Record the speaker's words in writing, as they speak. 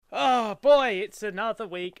Oh boy, it's another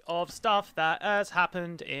week of stuff that has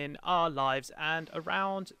happened in our lives and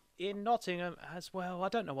around in Nottingham as well. I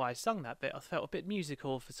don't know why I sung that bit. I felt a bit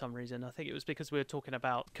musical for some reason. I think it was because we were talking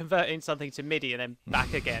about converting something to MIDI and then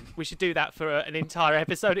back again. We should do that for an entire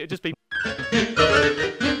episode. It would just be...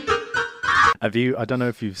 I don't know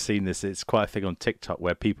if you've seen this, it's quite a thing on TikTok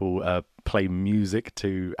where people play music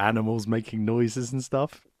to animals making noises and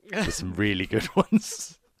stuff. There's some really good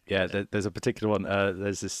ones. Yeah, there's a particular one.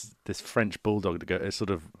 There's this French bulldog that sort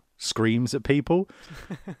of screams at people,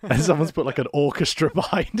 and someone's put like an orchestra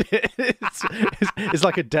behind it. It's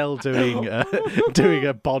like Adele doing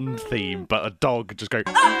a Bond theme, but a dog just going.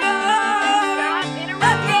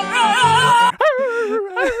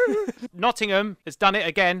 Nottingham has done it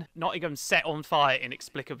again. Nottingham set on fire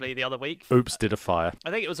inexplicably the other week. Oops, did a fire.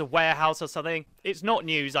 I think it was a warehouse or something. It's not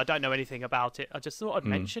news. I don't know anything about it. I just thought I'd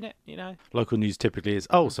mention it, you know. Local news typically is,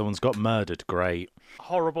 someone's got murdered. Great.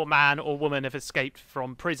 Horrible man or woman have escaped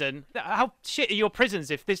from prison. How shit are your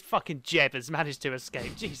prisons if this fucking Jeb has managed to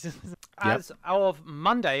escape? Jesus. As of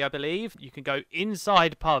Monday, I believe, you can go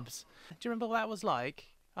inside pubs. Do you remember what that was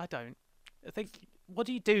like? I don't. I think... What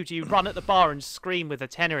do? Do you run at the bar and scream with a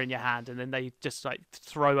tenner in your hand and then they just like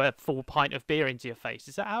throw a full pint of beer into your face?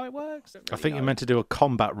 Is that how it works? I think you're meant to do a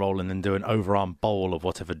combat roll and then do an overarm bowl of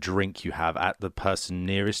whatever drink you have at the person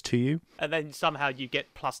nearest to you. And then somehow you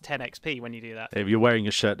get plus 10 XP when you do that. If you're wearing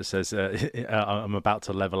a shirt that says, I'm about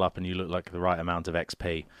to level up and you look like the right amount of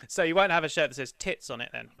XP. So you won't have a shirt that says tits on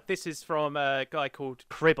it then. This is from a guy called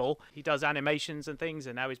Cribble. He does animations and things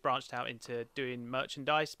and now he's branched out into doing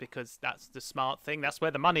merchandise because that's the smart thing. That's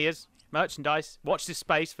where the money is. Merchandise. Watch this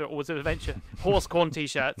space for Always an Adventure. Horse corn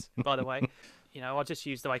t-shirts, by the way. You know, I'll just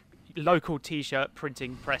use the local t-shirt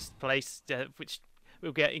printing press place, which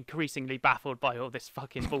will get increasingly baffled by all this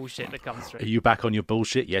fucking bullshit that comes through. Are you back on your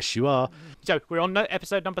bullshit? Yes, you are. So we're on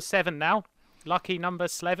episode number 7 now. Lucky number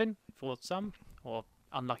 7 for some, or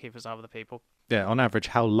unlucky for some other people. Yeah, on average,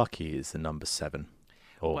 how lucky is the number 7?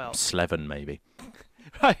 Or 11, maybe.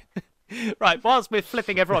 Right. Right, whilst we're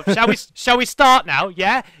flipping everyone, shall we start now?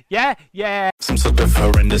 Yeah? Some sort of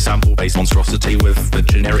horrendous sample-based monstrosity with the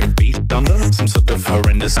generic beat under. Some sort of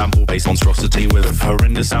horrendous sample-based monstrosity with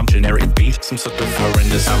horrendous generic beat. Some sort of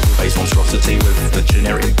horrendous sample-based monstrosity with the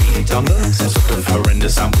generic beat under. Some sort of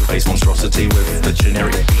horrendous sample-based monstrosity with the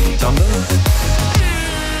generic beat under.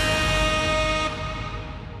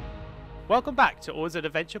 Welcome back to Always an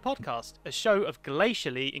Adventure podcast, a show of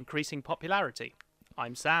glacially increasing popularity.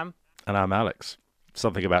 I'm Sam. And I'm Alex.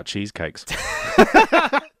 Something about cheesecakes.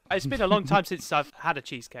 It's been a long time since I've had a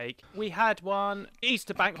cheesecake. We had one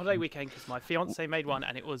Easter bank holiday weekend because my fiance made one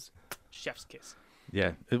and it was chef's kiss.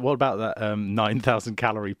 Yeah. What about that 9,000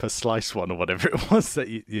 calorie per slice one or whatever it was that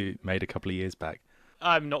you made a couple of years back?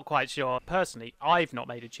 I'm not quite sure. Personally, I've not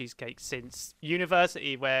made a cheesecake since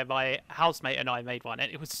university where my housemate and I made one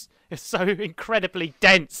and it was so incredibly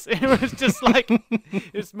dense. It was just like,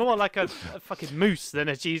 it was more like a fucking mousse than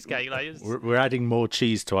a cheesecake. Like, We're adding more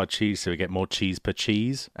cheese to our cheese so we get more cheese per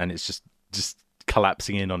cheese and it's just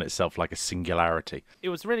collapsing in on itself like a singularity. It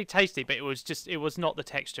was really tasty, but it was not the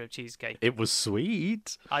texture of cheesecake. It was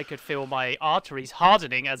sweet. I could feel my arteries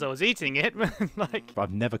hardening as I was eating it.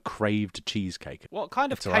 I've never craved cheesecake. What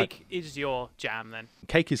kind of cake is your jam then?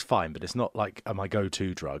 Cake is fine, but it's not like my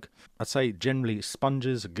go-to drug. I'd say generally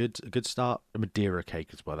sponges a good start. A Madeira cake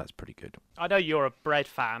as well, that's pretty good. I know you're a bread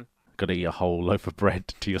fan. Got to eat a whole loaf of bread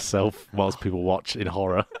to yourself whilst people watch in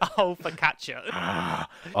horror. A whole focaccia.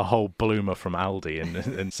 A whole bloomer from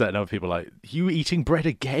Aldi and certain other people like, you eating bread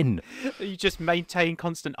again? You just maintain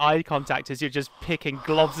constant eye contact as you're just picking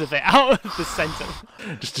globs of it out of the centre.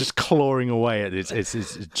 just clawing away at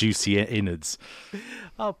its juicy innards.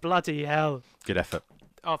 Oh, bloody hell. Good effort.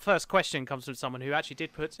 Our first question comes from someone who actually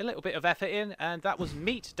did put a little bit of effort in, and that was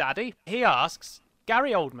Meat Daddy. He asks,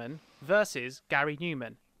 Gary Oldman versus Gary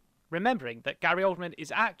Newman. Remembering that Gary Oldman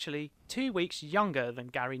is actually 2 weeks younger than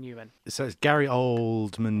Gary Newman. So it's Gary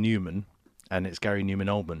Oldman Newman, and it's Gary Newman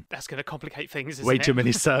Oldman. That's going to complicate things, isn't it? Way too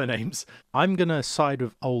many surnames. I'm going to side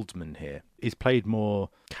with Oldman here. He's played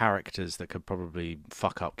more characters that could probably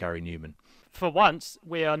fuck up Gary Newman. For once,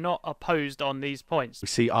 we are not opposed on these points. We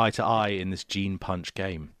see eye to eye in this gene punch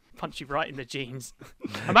game. Punch you right in the jeans.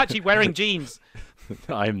 I'm actually wearing jeans.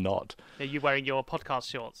 I am not. Are you wearing your podcast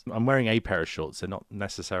shorts? I'm wearing a pair of shorts. They're not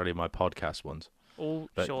necessarily my podcast ones. All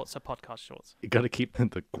shorts are podcast shorts. You got to keep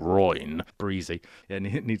the groin breezy. Yeah, and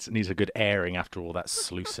it needs a good airing after all that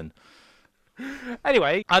sluicing.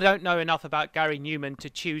 Anyway, I don't know enough about Gary Newman to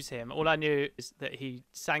choose him. All I knew is that he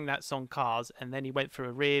sang that song Cars, and then he went through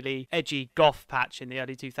a really edgy goth patch in the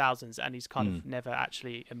early 2000s, and he's kind of never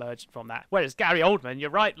actually emerged from that. Whereas Gary Oldman, you're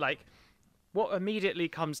right, like, What immediately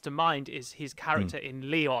comes to mind is his character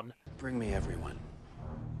in Leon. Bring me everyone.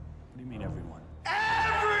 What do you mean everyone?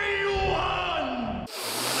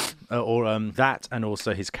 Or that, and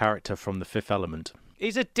also his character from The Fifth Element.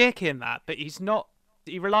 He's a dick in that, but he's not.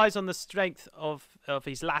 He relies on the strength of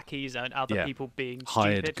his lackeys and other people being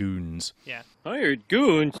hired stupid. goons. Yeah. Hired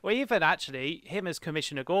goons? Or even actually him as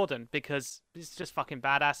Commissioner Gordon, because he's just fucking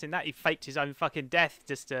badass in that. He faked his own fucking death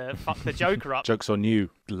just to fuck the Joker up. Joke's on you,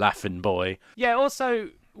 laughing boy. Yeah, also,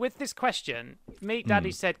 with this question, Meat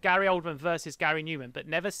Daddy said Gary Oldman versus Gary Newman, but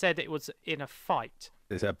never said it was in a fight.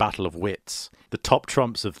 It's a battle of wits. The top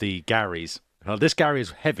trumps of the Garys. Well, this Gary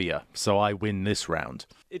is heavier, so I win this round.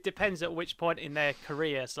 It depends at which point in their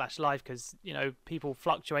career / life, because, you know, people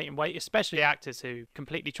fluctuate in weight, especially actors who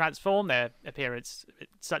completely transform their appearance,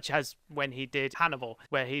 such as when he did Hannibal,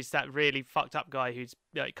 where he's that really fucked up guy who's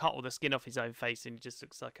cut all the skin off his own face and he just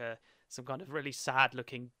looks like some kind of really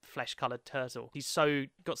sad-looking flesh-coloured turtle. He's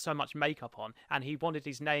got so much makeup on, and he wanted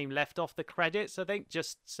his name left off the credits, I think,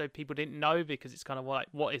 just so people didn't know, because it's kind of like,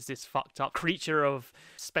 what is this fucked up creature of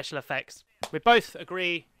special effects? We both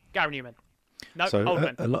agree, Gary Newman. No,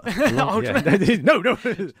 Oldman. Oldman. No.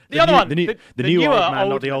 The other one. The new old man,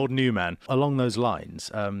 not the old new man. Along those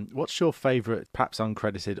lines, what's your favourite, perhaps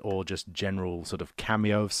uncredited or just general sort of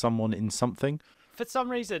cameo of someone in something? For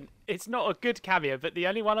some reason, it's not a good cameo, but the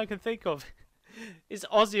only one I can think of is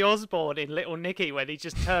Ozzy Osbourne in Little Nicky, when he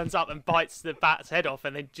just turns up and bites the bat's head off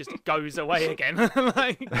and then just goes away again.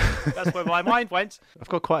 That's where my mind went. I've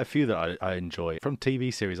got quite a few that I enjoy. From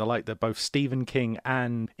TV series, I like that both Stephen King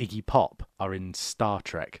and Iggy Pop are in Star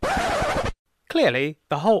Trek. Clearly,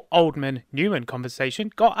 the whole Oldman-Newman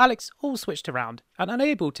conversation got Alex all switched around and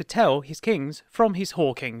unable to tell his kings from his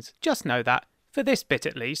Hawkings. Just know that, for this bit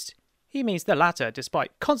at least, he means the latter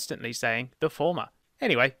despite constantly saying the former.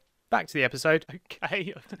 Anyway, back to the episode.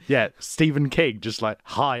 Okay. Yeah, Stephen King, just like,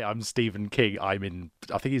 hi, I'm Stephen King. I think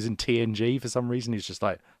he's in TNG for some reason. He's just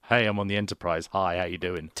like, hey, I'm on the Enterprise. Hi, how you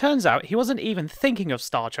doing? Turns out he wasn't even thinking of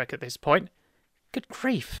Star Trek at this point. Good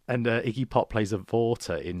grief. And Iggy Pop plays a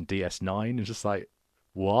Vorta in DS9. It's just like,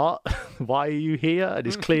 what? Why are you here? And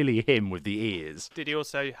it's clearly him with the ears. Did he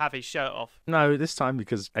also have his shirt off? No, this time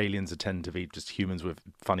because aliens tend to be just humans with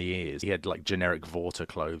funny ears. He had like generic Vorta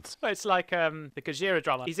clothes. Well, it's like the Gojira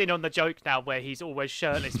drummer. He's in on the joke now where he's always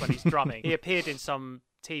shirtless when he's drumming. He appeared in some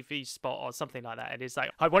TV spot or something like that, and it's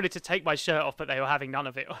like, I wanted to take my shirt off, but they were having none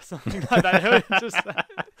of it, or something like that. Just,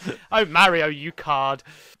 oh, Mario, you card.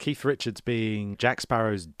 Keith Richards being Jack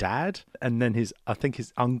Sparrow's dad, and then I think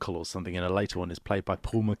his uncle or something in a later one is played by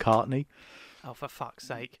Paul McCartney. Oh, for fuck's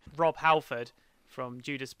sake. Rob Halford from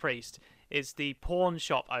Judas Priest is the pawn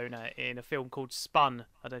shop owner in a film called Spun.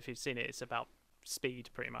 I don't know if you've seen it. It's about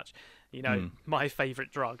speed, pretty much. You know, my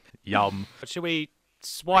favourite drug. Yum. Should we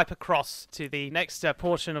swipe across to the next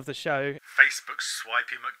portion of the show? Facebook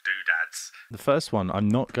swipey McDoodads. The first one, I'm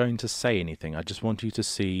not going to say anything. I just want you to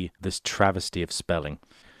see this travesty of spelling.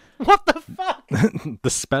 What the fuck? The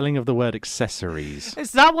spelling of the word accessories.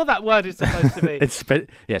 Is that what that word is supposed to be?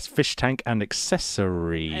 Yes, fish tank and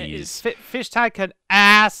accessories. Fish tank and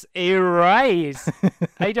ass erase.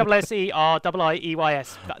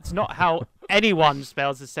 ASSERIIEYS. That's not how anyone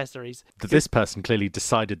spells accessories. This person clearly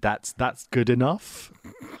decided that's good enough.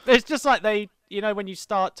 It's just like when you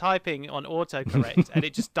start typing on autocorrect and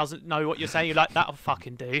it just doesn't know what you're saying, you're like, that'll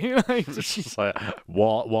fucking do. It's just like,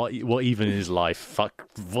 what even is life? Fuck,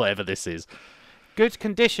 whatever this is. Good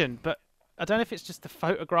condition, but I don't know if it's just the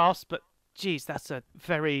photographs, but geez, that's a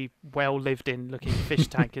very well lived in looking fish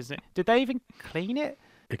tank, isn't it? Did they even clean it?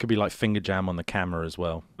 It could be like finger jam on the camera as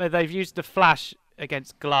well. But they've used the flash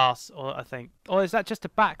against glass, or I think, or is that just a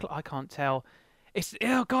back? I can't tell. It's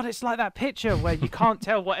like that picture where you can't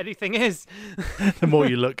tell what anything is. The more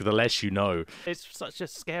you look, the less you know. It's such a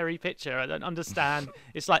scary picture. I don't understand.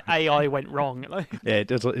 It's like AI went wrong. Yeah, it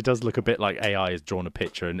does look a bit like AI has drawn a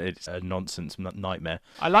picture, and it's a nonsense nightmare.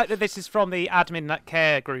 I like that this is from the admin that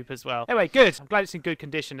care group as well. Anyway, good. I'm glad it's in good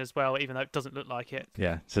condition as well, even though it doesn't look like it.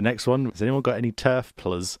 Yeah. So next one. Has anyone got any turf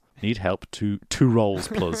plus? Need help to 2 rolls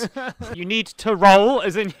plus. You need to roll,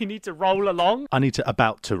 as in you need to roll along? I need to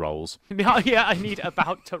about to rolls. Yeah, I need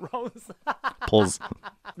about to rolls. Plus.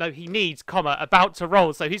 No, he needs, about to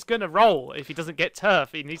roll. So he's going to roll if he doesn't get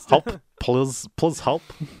turf. He needs to... Hop, plus hop.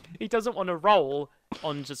 He doesn't want to roll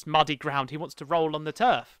on just muddy ground. He wants to roll on the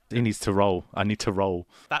turf. He needs to roll. I need to roll.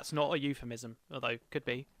 That's not a euphemism, although could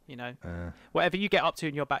be, Whatever you get up to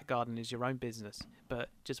in your back garden is your own business. But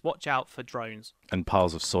just watch out for drones. And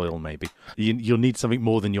piles of soil, maybe. You'll need something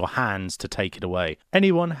more than your hands to take it away.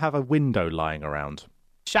 Anyone have a window lying around?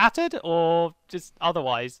 Shattered or just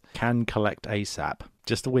otherwise? Can collect ASAP.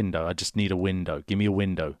 Just a window. I just need a window. Give me a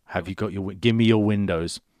window. Have you got your... Give me your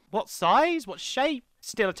windows. What size? What shape?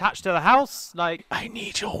 Still attached to the house? Like, I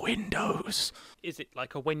need your windows. is it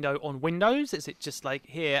like a window on Windows? Is it just like,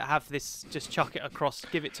 here, have this, just chuck it across,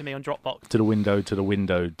 give it to me on Dropbox? To the window, to the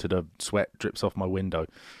window, to the sweat drips off my window.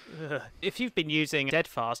 Ugh. If you've been using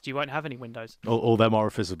Deadfast, you won't have any windows. All them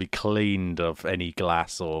orifices will be cleaned of any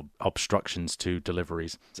glass or obstructions to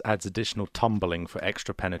deliveries. It adds additional tumbling for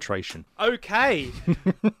extra penetration. Okay.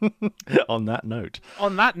 On that note.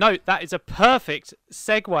 On that note, that is a perfect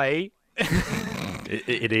segue.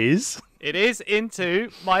 It is? It is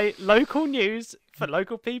into my local news for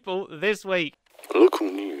local people this week. Local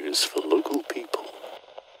news for local people.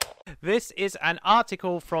 This is an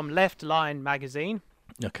article from Left Line magazine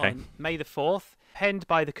Okay. on May the 4th, penned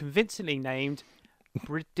by the convincingly named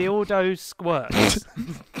Bradildo Squirts.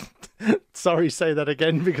 Sorry, say that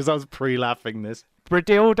again because I was pre-laughing this.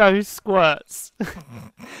 Bradildo Squirts.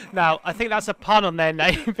 Now, I think that's a pun on their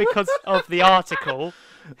name because of the article.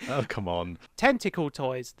 Oh, come on. Tentacle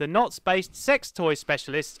Toys, the Knots-based sex toy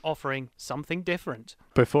specialists offering something different.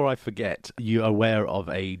 Before I forget, you aware of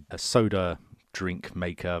a soda drink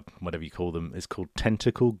maker, whatever you call them, is called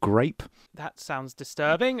Tentacle Grape? That sounds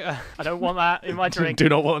disturbing. I don't want that in my drink. Do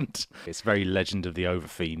not want. It's very Legend of the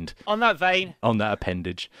Overfiend On that vein, on that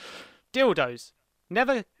appendage. dildos.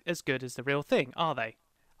 Never as good as the real thing, are they?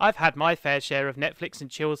 I've had my fair share of Netflix and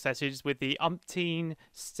chill sessions with the umpteen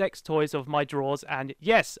sex toys of my drawers, and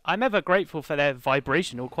yes, I'm ever grateful for their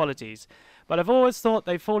vibrational qualities, but I've always thought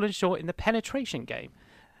they've fallen short in the penetration game.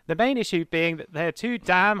 The main issue being that they're too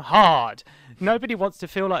damn hard. Nobody wants to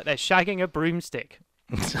feel like they're shagging a broomstick.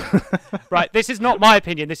 Right, this is not my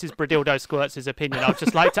opinion, this is Bradildo Squirts' opinion. I'd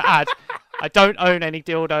just like to add, I don't own any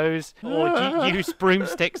dildos or use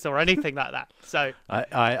broomsticks or anything like that. So,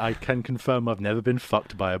 I can confirm I've never been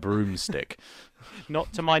fucked by a broomstick.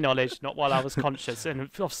 not to my knowledge, not while I was conscious and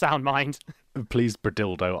of sound mind. Please,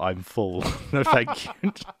 Bradildo, I'm full. No, thank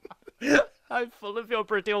you. I'm full of your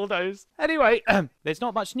Bradildos. Anyway, there's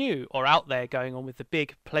not much new or out there going on with the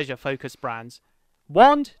big pleasure-focused brands.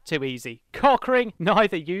 Wand, too easy. Cock ring,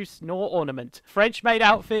 neither use nor ornament. French-made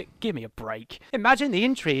outfit, give me a break. Imagine the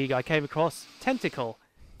intrigue I came across. Tentacle,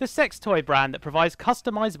 the sex toy brand that provides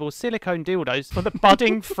customizable silicone dildos for the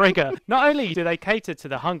budding frigger. Not only do they cater to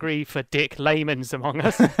the hungry for dick layman's among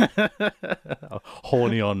us,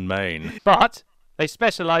 Horny on main. but they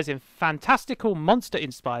specialise in fantastical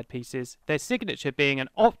monster-inspired pieces, their signature being an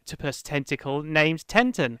octopus tentacle named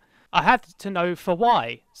Tenton. I had to know for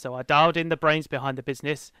why, so I dialed in the brains behind the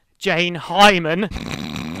business, Jane Hyman.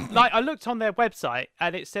 I looked on their website,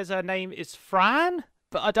 and it says her name is Fran,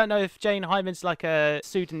 but I don't know if Jane Hyman's like a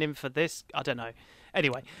pseudonym for this. I don't know.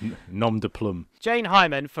 Anyway, Nom de plume. Jane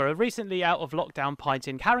Hyman for a recently out-of-lockdown pint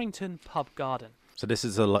in Carrington Pub Garden. So this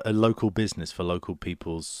is a local business for local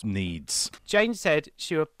people's needs. Jane said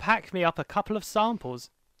she would pack me up a couple of samples.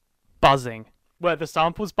 Buzzing. Were the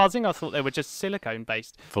samples buzzing? I thought they were just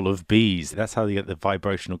silicone-based. Full of bees. That's how you get the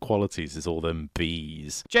vibrational qualities, is all them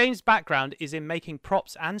bees. Jane's background is in making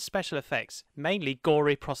props and special effects, mainly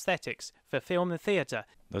gory prosthetics, for film and theatre.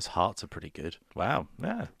 Those hearts are pretty good. Wow,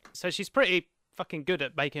 yeah. So she's pretty fucking good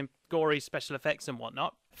at making gory special effects and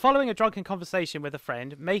whatnot. Following a drunken conversation with a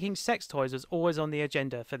friend, making sex toys was always on the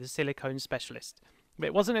agenda for the silicone specialist. But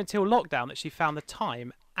it wasn't until lockdown that she found the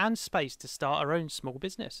time and space to start her own small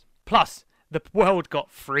business. Plus, the world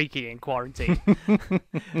got freaky in quarantine.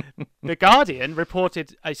 The Guardian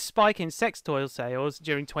reported a spike in sex toy sales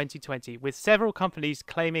during 2020, with several companies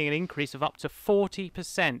claiming an increase of up to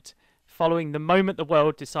 40% following the moment the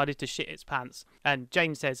world decided to shit its pants. And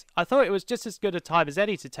Jane says, I thought it was just as good a time as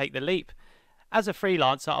any to take the leap. As a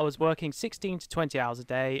freelancer, I was working 16 to 20 hours a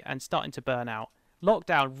day and starting to burn out.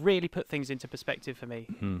 Lockdown really put things into perspective for me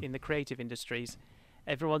in the creative industries.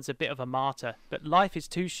 Everyone's a bit of a martyr, but life is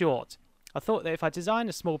too short. I thought that if I design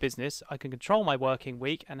a small business, I can control my working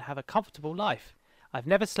week and have a comfortable life. I've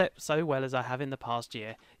never slept so well as I have in the past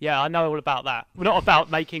year. Yeah, I know all about that. We're not about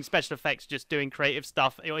making special effects, just doing creative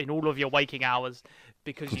stuff in all of your waking hours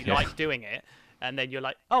because you like doing it. And then you're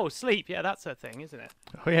like, oh, sleep. Yeah, that's a thing, isn't it?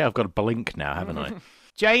 Oh yeah, I've got a blink now, haven't I?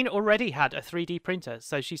 Jane already had a 3D printer,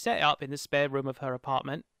 so she set it up in the spare room of her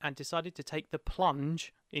apartment and decided to take the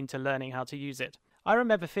plunge into learning how to use it. I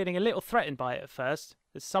remember feeling a little threatened by it at first,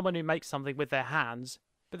 as someone who makes something with their hands,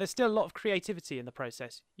 but there's still a lot of creativity in the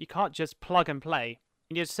process. You can't just plug and play.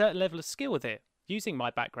 You need a certain level of skill with it. Using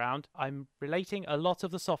my background, I'm relating a lot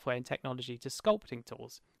of the software and technology to sculpting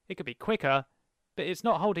tools. It could be quicker, but it's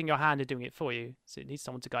not holding your hand and doing it for you, so it needs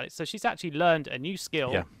someone to guide it. So she's actually learned a new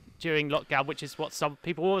skill during lockdown, which is what some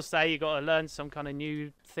people always say. You got to learn some kind of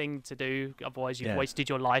new thing to do, otherwise you've wasted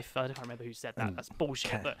your life. I don't remember who said that. That's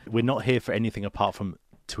bullshit. But We're not here for anything apart from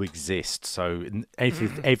to exist. So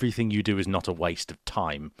everything you do is not a waste of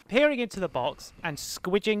time. peering into the box and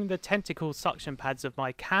squidging the tentacle suction pads of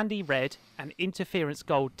my candy red and interference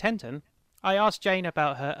gold Tenton, I asked Jane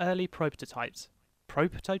about her early prototypes.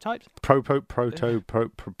 Prototypes?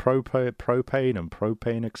 Propane and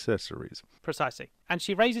propane accessories. Precisely. And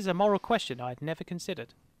she raises a moral question I had never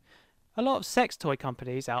considered. A lot of sex toy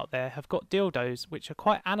companies out there have got dildos which are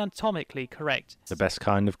quite anatomically correct The best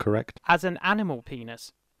kind of correct. as an animal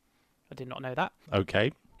penis. I did not know that.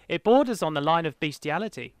 Okay. It borders on the line of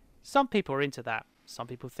bestiality. Some people are into that. Some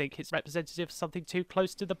people think it's representative of something too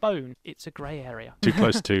close to the bone. It's a grey area. Too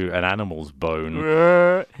close to an animal's bone.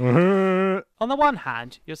 On the one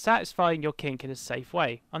hand, you're satisfying your kink in a safe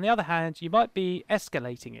way. On the other hand, you might be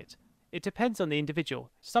escalating it. It depends on the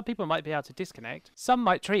individual. Some people might be able to disconnect. Some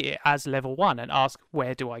might treat it as level 1 and ask,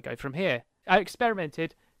 where do I go from here? I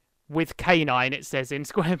experimented with canine, it says in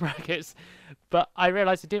square brackets, but I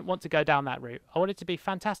realised I didn't want to go down that route. I wanted to be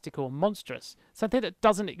fantastical and monstrous, something that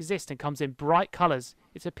doesn't exist and comes in bright colours.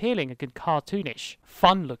 It's appealing and cartoonish,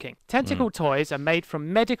 fun looking. Tentacle toys are made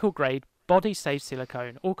from medical grade body safe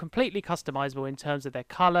silicone, all completely customisable in terms of their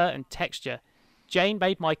colour and texture. Jane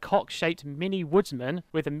made my cock-shaped mini woodsman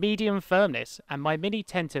with a medium firmness and my mini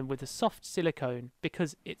Tenton with a soft silicone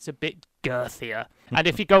because it's a bit girthier. And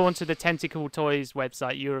if you go onto the Tentacle Toys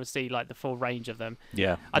website, you'll see like the full range of them.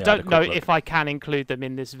 Yeah. I don't know if I can include them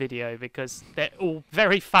in this video because they're all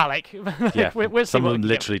very phallic. Yeah. We'll see Some what of them we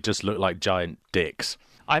get. literally just look like giant dicks.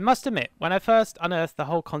 I must admit, when I first unearthed the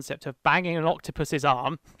whole concept of banging an octopus's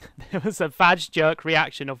arm, there was a vag jerk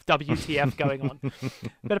reaction of WTF going on.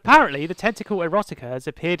 But apparently, the tentacle erotica has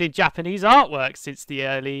appeared in Japanese artwork since the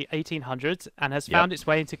early 1800s and has found its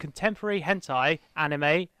way into contemporary hentai,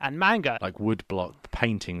 anime, and manga. Like woodblock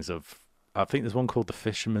paintings of, I think there's one called The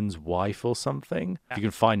Fisherman's Wife or something. If you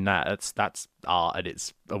can find that, that's art and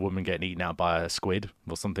it's a woman getting eaten out by a squid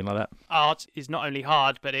or something like that. Art is not only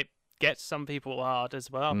hard, but it gets some people hard as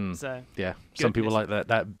well. So Yeah. Some people Goodness. like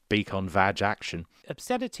that beak on vag action.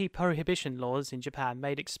 obscenity prohibition laws in Japan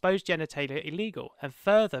made exposed genitalia illegal, and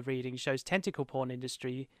further reading shows tentacle porn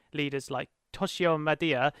industry leaders like Toshio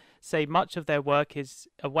Madia say much of their work is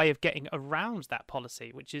a way of getting around that policy,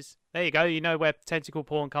 which is, there you go, you know where tentacle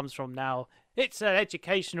porn comes from now. It's an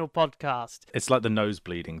educational podcast. It's like the nose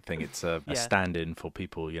bleeding thing. It's a Yeah. stand-in for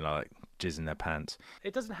people, like jizz in their pants.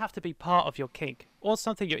 It doesn't have to be part of your kink or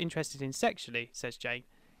something you're interested in sexually, says Jane.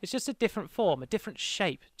 It's just a different form, a different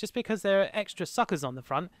shape. Just because there are extra suckers on the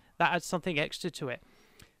front, that adds something extra to it.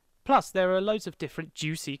 Plus, there are loads of different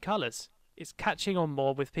juicy colours. It's catching on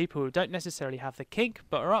more with people who don't necessarily have the kink,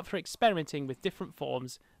 but are up for experimenting with different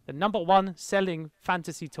forms. The number one selling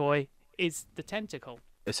fantasy toy is the tentacle.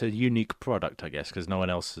 It's a unique product, I guess, because no one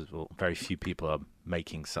else, very few people are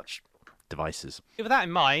making such devices. With that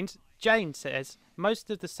in mind, Jane says most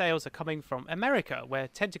of the sales are coming from America, where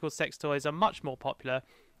tentacle sex toys are much more popular,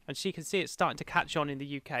 and she can see it starting to catch on in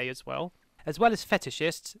the UK as well. As well as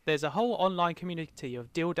fetishists, there's a whole online community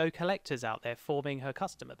of dildo collectors out there forming her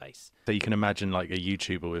customer base. So you can imagine like a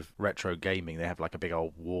YouTuber with retro gaming, they have like a big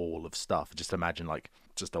old wall of stuff. Just imagine like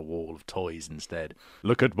just a wall of toys instead.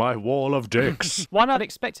 Look at my wall of dicks. One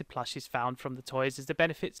unexpected plush is found from the toys is the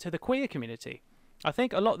benefits to the queer community. I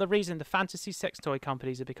think a lot of the reason the fantasy sex toy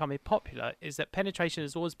companies are becoming popular is that penetration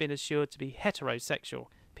has always been assured to be heterosexual,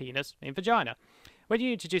 penis in vagina. When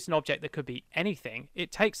you introduce an object that could be anything,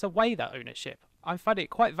 it takes away that ownership. I find it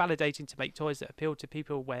quite validating to make toys that appeal to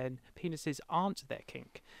people when penises aren't their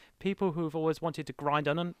kink. People who've always wanted to grind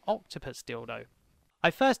on an octopus dildo. I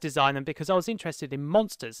first designed them because I was interested in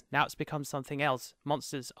monsters. Now it's become something else.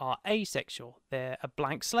 Monsters are asexual. They're a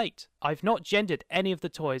blank slate. I've not gendered any of the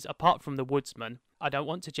toys apart from the Woodsman. I don't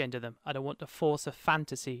want to gender them. I don't want to force a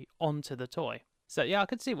fantasy onto the toy. So yeah, I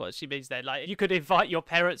can see what she means there. Like, you could invite your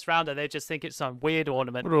parents round and they just think it's some weird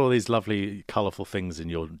ornament. What are all these lovely, colourful things in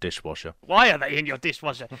your dishwasher? Why are they in your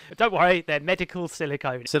dishwasher? Don't worry, they're medical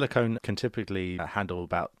silicone. Silicone can typically handle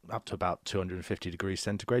up to about 250 degrees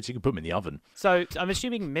centigrade, so you can put them in the oven. So I'm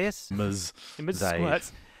assuming Miss Ms.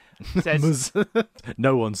 Squirts says,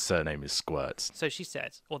 No one's surname is Squirts. so she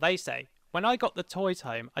says, or they say, when I got the toys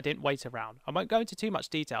home, I didn't wait around. I won't go into too much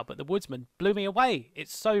detail, but the Woodsman blew me away.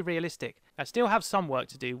 It's so realistic. I still have some work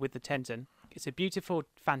to do with the Tenton. It's a beautiful,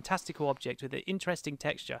 fantastical object with an interesting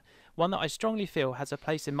texture, one that I strongly feel has a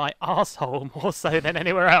place in my arsehole more so than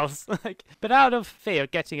anywhere else. But out of fear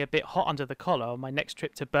of getting a bit hot under the collar on my next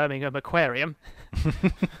trip to Birmingham Aquarium,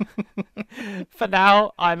 for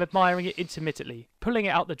now I'm admiring it intermittently, pulling it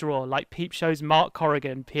out the drawer like Peep Show's Mark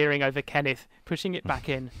Corrigan peering over Kenneth, pushing it back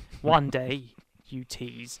in. One day, you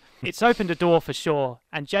tease. It's opened a door for sure,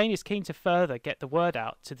 and Jane is keen to further get the word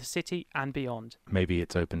out to the city and beyond. Maybe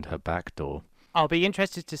it's opened her back door. I'll be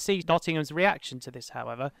interested to see Nottingham's reaction to this,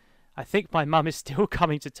 however. I think my mum is still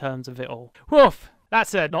coming to terms with it all. Woof!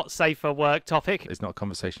 That's a not safe for work topic. It's not a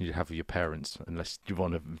conversation you have with your parents unless you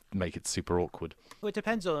want to make it super awkward. Well, it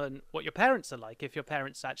depends on what your parents are like. If your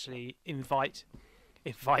parents actually invent.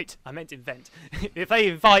 If they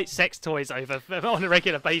invite sex toys over on a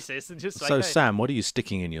regular basis and just like, So, hey. Sam, what are you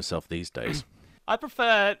sticking in yourself these days? I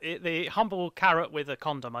prefer the humble carrot with a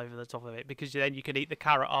condom over the top of it, because then you can eat the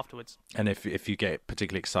carrot afterwards. And if you get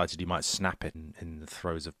particularly excited, you might snap it in the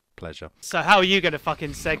throes of pleasure. So how are you going to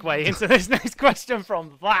fucking segue into this next question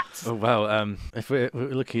from that? Oh, well, if we're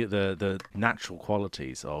looking at the natural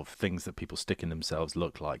qualities of things that people stick in themselves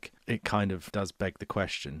look like, it kind of does beg the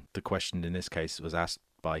question. The question in this case was asked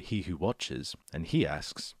by He Who Watches, and he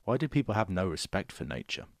asks, why do people have no respect for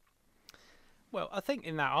nature? Well, I think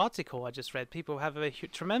in that article I just read, people have a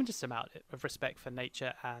tremendous amount of respect for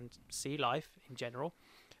nature and sea life in general.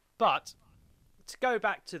 But to go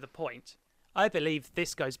back to the point, I believe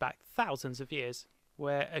this goes back thousands of years,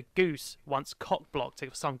 where a goose once cock-blocked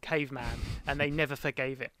some caveman and they never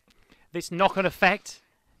forgave it. This knock-on effect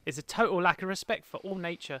is a total lack of respect for all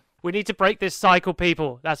nature. We need to break this cycle,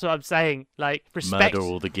 people. That's what I'm saying. Like, respect. Murder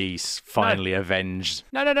all the geese, finally avenged.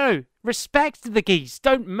 No. Respect the geese.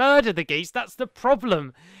 Don't murder the geese. That's the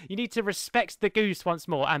problem. You need to respect the goose once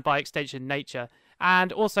more, and by extension, nature.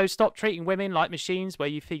 And also stop treating women like machines where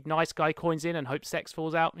you feed nice guy coins in and hope sex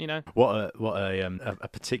falls out, you know? What a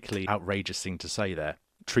particularly outrageous thing to say there.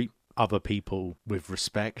 Treat other people with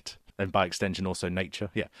respect. And by extension, also nature.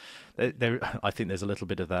 Yeah, I think there's a little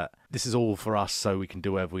bit of that. This is all for us, so we can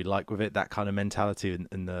do whatever we like with it. That kind of mentality,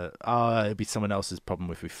 and it'll be someone else's problem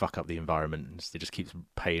if we fuck up the environment. And it just keeps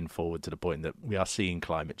paying forward to the point that we are seeing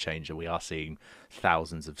climate change, and we are seeing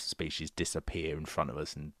thousands of species disappear in front of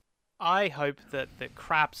us. And I hope that the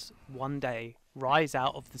crabs one day rise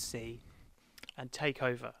out of the sea and take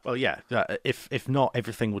over. Well, yeah. If not,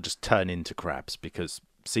 everything will just turn into crabs, because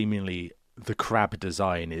seemingly the crab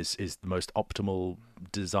design is the most optimal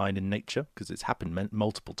design in nature, because it's happened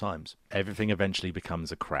multiple times. Everything eventually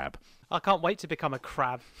becomes a crab. I can't wait to become a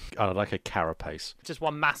crab. Like a carapace. Just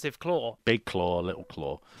one massive claw. Big claw, little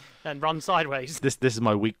claw. And run sideways. This is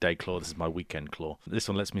my weekday claw. This is my weekend claw. This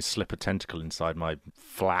one lets me slip a tentacle inside my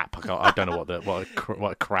flap. I don't know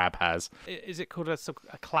what a crab has. Is it called a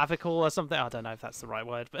clavicle or something? I don't know if that's the right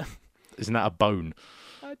word, but Isn't that a bone?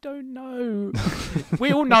 I don't know.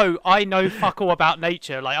 We all know I know fuck all about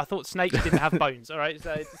nature. Like, I thought snakes didn't have bones, all right?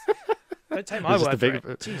 So don't take my It's word just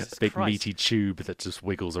for it. Jesus big Christ. meaty tube that just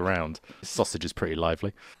wiggles around. Sausage is pretty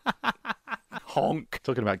lively. Honk.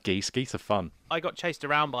 Talking about geese. Geese are fun. I got chased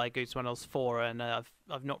around by a goose when I was 4, and I've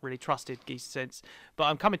not really trusted geese since. But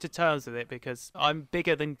I'm coming to terms with it because I'm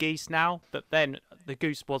bigger than geese now. But then the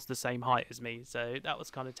goose was the same height as me, so that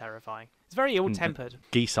was kind of terrifying. It's very ill-tempered.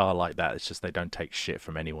 Geese are like that. It's just they don't take shit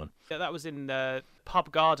from anyone. Yeah, that was in the pub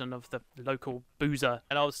garden of the local boozer,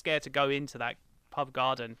 and I was scared to go into that pub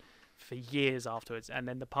garden for years afterwards. And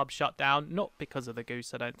then the pub shut down, not because of the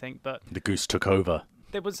goose, I don't think, but The goose took over.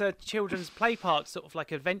 there was a children's play park, sort of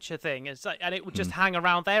like adventure thing, and it would just hang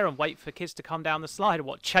around there and wait for kids to come down the slide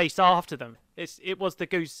and chase after them. It was the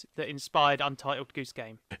goose that inspired Untitled Goose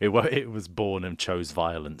Game. It was born and chose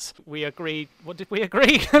violence. We agreed. What did we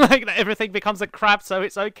agree? Like that everything becomes a crab, so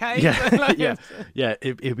it's okay. Yeah, yeah.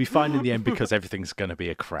 It'll be fine in the end because everything's going to be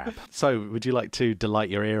a crab. So, would you like to delight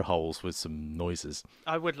your ear holes with some noises?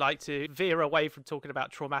 I would like to veer away from talking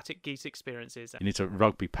about traumatic geese experiences. You need to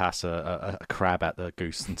rugby pass a crab at the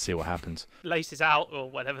goose and see what happens. Laces out,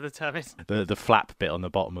 or whatever the term is. The flap bit on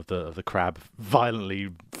the bottom of the crab violently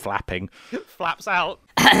flapping. Flaps out.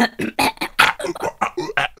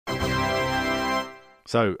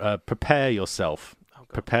 So, prepare yourself. Oh, God.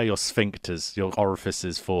 Prepare your sphincters, your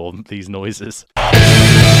orifices for these noises.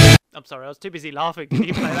 I'm sorry, I was too busy laughing. Can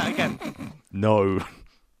you play that again? No.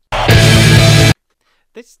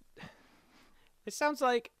 This sounds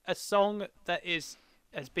like a song that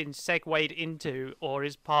has been segued into or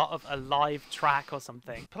is part of a live track or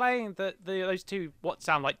something. Playing those two, what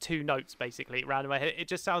sound like two notes basically around in my head, it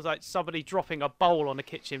just sounds like somebody dropping a bowl on a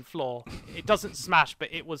kitchen floor. It doesn't smash, but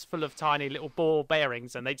it was full of tiny little ball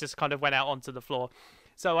bearings and they just kind of went out onto the floor.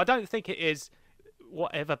 So I don't think it is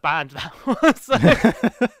whatever band that was.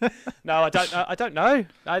 No, I don't know.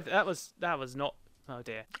 That was not. Oh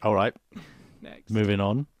dear. All right, Next. moving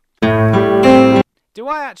on. Do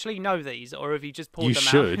I actually know these, or have you just pulled You them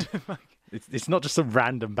should. out? It's not just a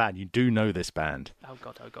random band. You do know this band. Oh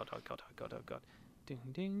god, oh god, oh god, oh god, oh god. Ding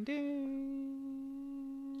ding ding.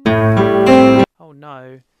 Oh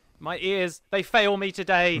no. My ears, they fail me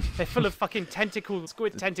today. They're full of fucking tentacles,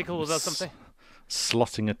 squid tentacles or something.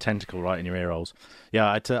 Slotting a tentacle right in your ear holes. Yeah,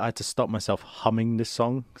 I had to stop myself humming this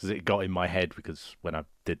song because it got in my head. Because when I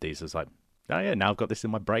did these, I was like, oh yeah, now I've got this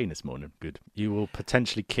in my brain this morning. Good. You will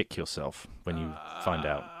potentially kick yourself when you find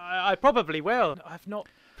out. I probably will. I've not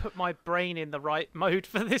put my brain in the right mode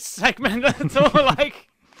for this segment at all. Like,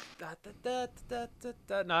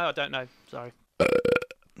 no, I don't know. Sorry.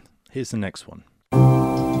 Here's the next one.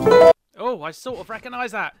 Oh, I sort of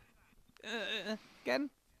recognise that. Again.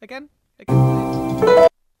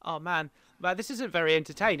 Oh man, well, this isn't very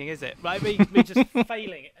entertaining, is it? Like me just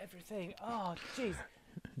failing at everything. Oh, jeez.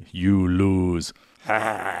 You lose.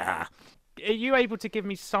 Are you able to give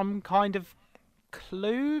me some kind of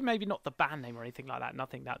clue? Maybe not the band name or anything like that.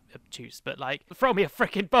 Nothing that obtuse, but like, throw me a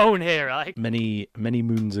freaking bone here. Like, Many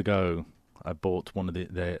moons ago, I bought one of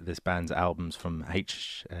this band's albums from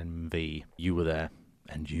HMV. You were there,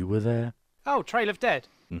 and you were there. oh, Trail of Dead.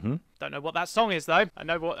 Mm-hmm. Don't know what that song is though. I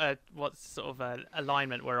know what sort of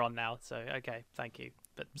alignment we're on now. So okay, thank you.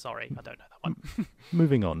 But sorry, I don't know that one.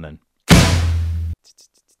 Moving on then.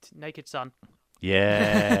 Naked Sun.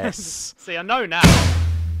 Yes. See, I know now.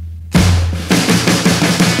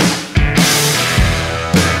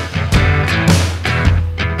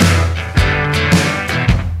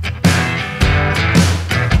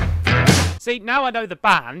 See, now I know the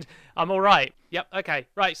band. I'm all right. Yep. Okay.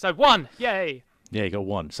 Right. So 1. Yay. Yeah, you got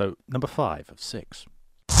 1. So number 5 of 6.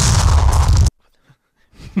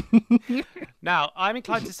 Now, I'm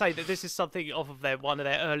inclined to say that this is something off of one of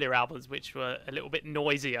their earlier albums, which were a little bit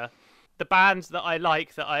noisier. The bands that I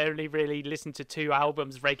like, that I only really listen to 2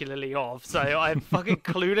 albums regularly of, so I'm fucking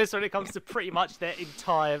clueless when it comes to pretty much their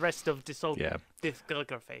entire rest of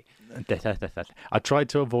discography. I tried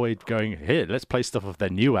to avoid going, here, let's play stuff off their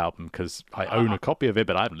new album, because I own a copy of it,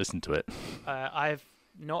 but I haven't listened to it. I've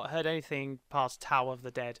not heard anything past Tower of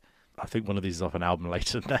the Dead. I think one of these is off an album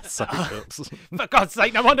later than that, so For God's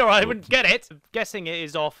sake, no wonder I wouldn't get it. I'm guessing it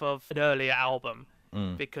is off of an earlier album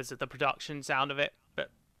because of the production sound of it,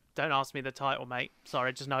 but don't ask me the title, mate.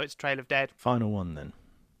 Sorry, just know it's Trail of Dead. Final one then.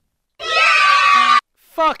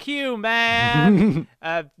 Fuck you, man!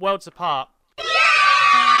 Worlds Apart.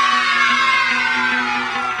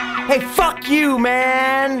 Hey, fuck you,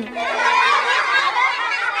 man!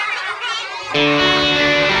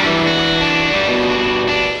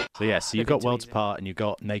 So yeah, so you got Worlds Apart and you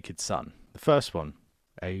got Naked Sun. The first one,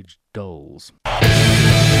 Aged Dolls.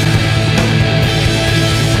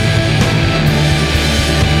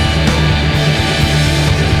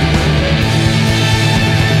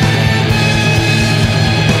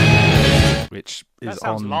 Which is That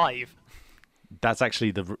sounds on live. That's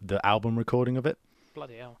actually the album recording of it.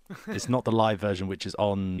 Bloody hell. It's not the live version, which is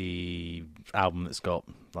on the album that's got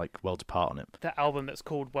like Worlds Apart on it. That album that's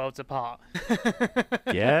called Worlds Apart.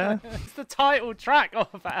 Yeah. It's the title track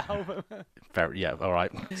of that album. Yeah, all right.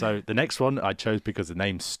 So the next one I chose because the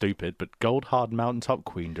name's stupid, but Gold Hard Mountaintop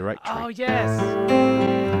Queen Directory. Oh, yes.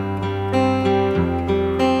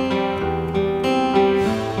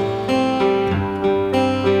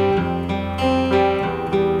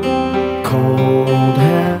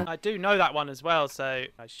 I do know that one as well, so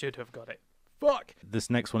I should have got it. Fuck! This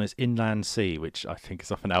next one is Inland Sea, which I think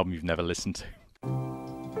is off an album you've never listened to.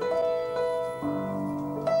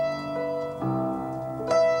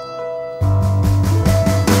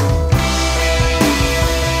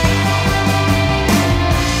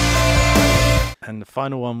 And the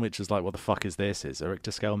final one, which is like, what the fuck is this, is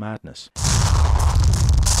Richter Scale Madness.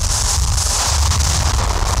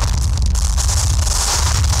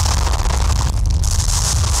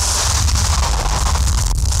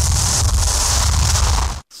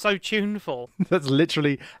 So tuneful. That's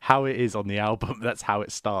literally how it is on the album. That's how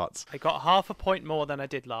it starts. I got half a point more than I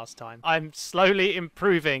did last time. I'm slowly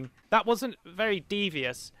improving. That wasn't very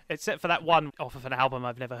devious, except for that one off of an album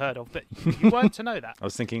I've never heard of, but you weren't to know that. I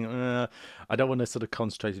was thinking, I don't want to sort of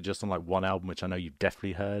concentrate it just on like one album, which I know you've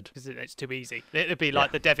definitely heard. Because it's too easy. It'd be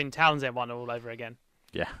like the Devin Townsend one all over again.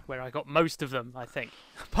 Yeah. Where I got most of them, I think.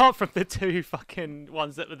 Apart from the 2 fucking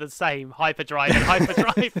ones that were the same, Hyperdrive and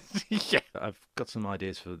Hyperdrive. Yeah. I've got some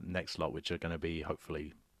ideas for the next lot, which are going to be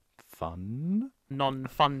hopefully fun.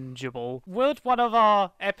 Non-fungible. Would one of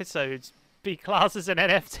our episodes be classed as an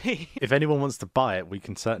NFT. If anyone wants to buy it, we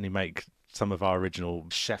can certainly make some of our original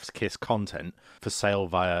Chef's Kiss content for sale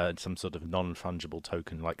via some sort of non-fungible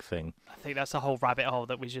token-like thing. I think that's a whole rabbit hole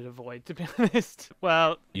that we should avoid, to be honest.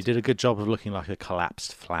 Well, You did a good job of looking like a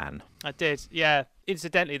collapsed flan. I did, yeah.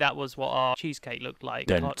 Incidentally, that was what our cheesecake looked like.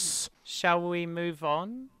 Dense. Shall we move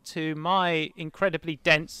on to my incredibly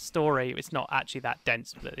dense story? It's not actually that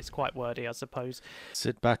dense, but it's quite wordy, I suppose.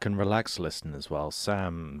 Sit back and relax, listeners, while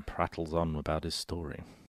Sam prattles on about his story.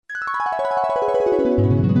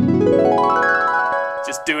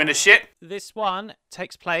 Just doing a shit. This one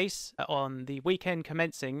takes place on the weekend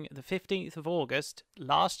commencing the 15th of August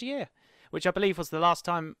last year, which I believe was the last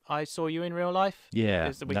time I saw you in real life. Yeah, It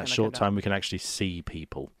was the in weekend that I short came down. time we can actually see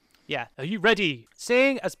people. Yeah. Are you ready?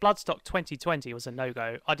 Seeing as Bloodstock 2020 was a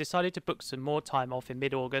no-go, I decided to book some more time off in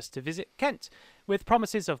mid-August to visit Kent, with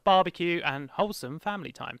promises of barbecue and wholesome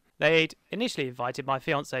family time. They'd initially invited my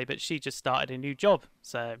fiancée, but she just started a new job,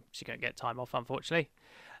 so she couldn't get time off, unfortunately.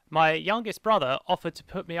 My youngest brother offered to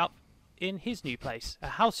put me up in his new place, a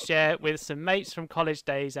house share with some mates from college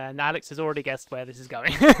days, and Alex has already guessed where this is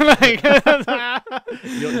going.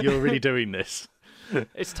 You're really doing this. It's I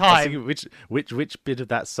was time. thinking, which bit of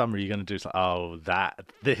that summer are you going to do? It's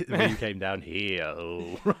like, when you came down here.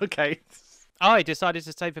 Oh, okay. I decided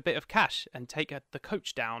to save a bit of cash and take the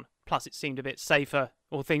coach down. Plus, it seemed a bit safer,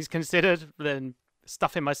 all things considered, than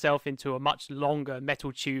stuffing myself into a much longer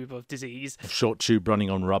metal tube of disease. A short tube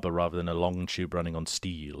running on rubber rather than a long tube running on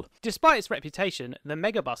steel. Despite its reputation, the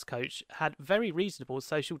Megabus coach had very reasonable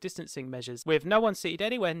social distancing measures, with no one seated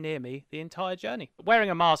anywhere near me the entire journey.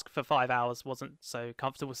 Wearing a mask for 5 hours wasn't so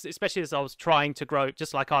comfortable, especially as I was trying to grow,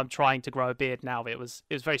 just like I'm trying to grow a beard now. It was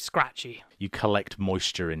very scratchy. You collect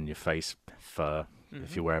moisture in your face, fur,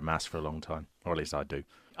 if you wear a mask for a long time. Or at least I do.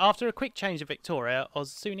 After a quick change of Victoria, I was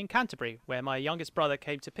soon in Canterbury, where my youngest brother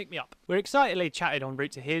came to pick me up. We excitedly chatted en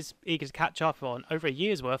route to his, eager to catch up on over a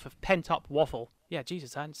year's worth of pent-up waffle. Yeah,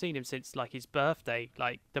 Jesus, I hadn't seen him since, like, his birthday,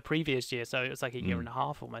 like, the previous year, so it was like a year and a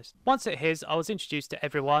half almost. Once at his, I was introduced to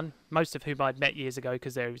everyone, most of whom I'd met years ago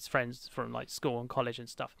because they were his friends from, like, school and college and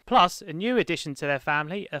stuff. Plus, a new addition to their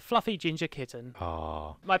family, a fluffy ginger kitten.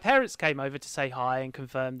 Ah, My parents came over to say hi and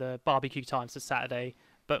confirm the barbecue times for Saturday,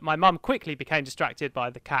 but my mum quickly became distracted by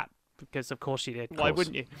the cat, because of course she did. Why course.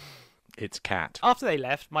 wouldn't you? it's cat. After they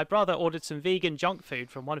left, my brother ordered some vegan junk food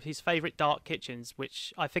from one of his favourite dark kitchens,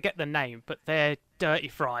 which I forget the name, but they're dirty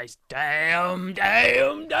fries. Damn,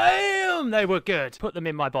 they were good. Put them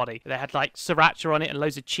in my body. They had like sriracha on it and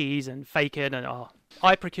loads of cheese and bacon and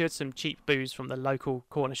I procured some cheap booze from the local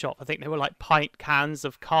corner shop. I think they were like pint cans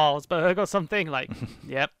of Carlsberg or something. Like,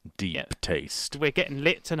 yep. Deep yeah. taste. We're getting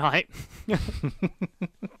lit tonight.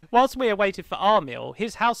 Whilst we awaited for our meal,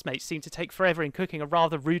 his housemates seemed to take forever in cooking a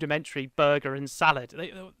rather rudimentary burger and salad.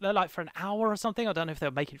 They're like for an hour or something. I don't know if they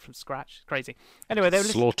were making it from scratch. Crazy. Anyway, they were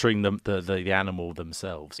Slaughtering the animal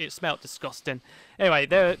themselves. It smelled disgusting. Anyway,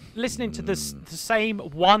 they're listening to the same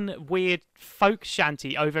one weird folk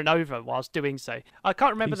shanty over and over whilst doing so. I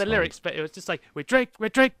can't remember the Please lyrics, but it was just like, we drink,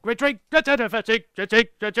 something,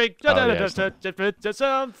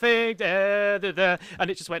 and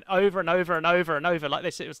it just went over and over and over and over like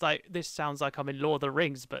this. It was like, this sounds like I'm in Lord of the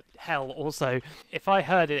Rings, but hell also. If I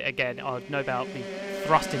heard it again, I'd no doubt be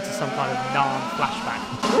thrust into some kind of Narn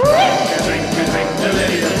flashback.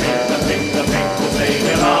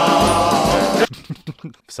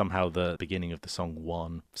 Somehow the beginning of the song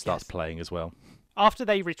One starts Yes. playing as well. After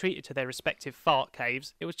they retreated to their respective fart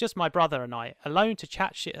caves, it was just my brother and I, alone to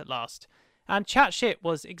chat shit at last. And chat shit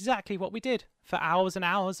was exactly what we did, for hours and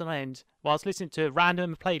hours on end, whilst listening to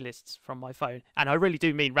random playlists from my phone. And I really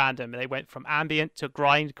do mean random. They went from ambient to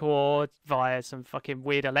grindcore via some fucking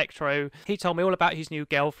weird electro. He told me all about his new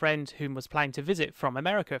girlfriend, whom was planning to visit from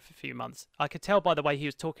America for a few months. I could tell by the way he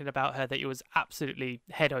was talking about her that he was absolutely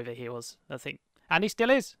head over heels, I think. And he still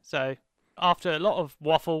is, so... After a lot of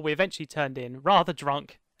waffle, we eventually turned in, rather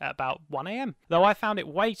drunk, at about 1 a.m. Though I found it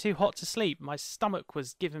way too hot to sleep, my stomach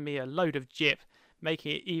was giving me a load of jip,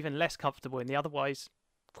 making it even less comfortable in the otherwise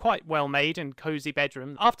quite well-made and cosy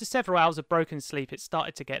bedroom. After several hours of broken sleep, it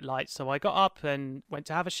started to get light, so I got up and went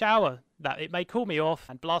to have a shower, that it may cool me off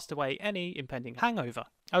and blast away any impending hangover.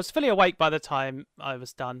 I was fully awake by the time I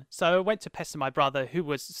was done, so I went to pester my brother, who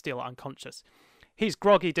was still unconscious. His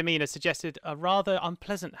groggy demeanour suggested a rather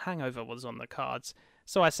unpleasant hangover was on the cards,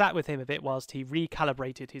 so I sat with him a bit whilst he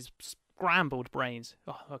recalibrated his scrambled brains.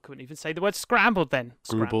 Oh, I couldn't even say the word scrambled then.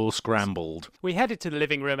 Grubble scrambled. We headed to the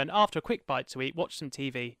living room and after a quick bite to eat, watched some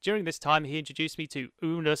TV. During this time, he introduced me to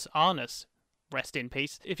Unus Arnus. Rest in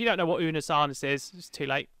peace. If you don't know what Unus Arnus is, it's too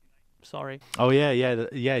late. Sorry. Oh yeah.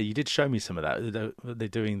 You did show me some of that. They're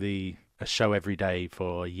doing the a show every day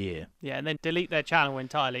for a year. Yeah, and then delete their channel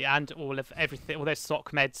entirely and all of everything, all their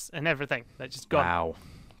stock meds and everything. They're just gone. Wow,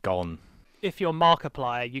 gone. If you're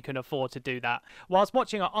Markiplier, you can afford to do that. Whilst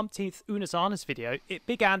watching our umpteenth Unas Arnas video, it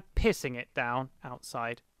began pissing it down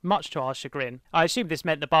outside, much to our chagrin. I assumed this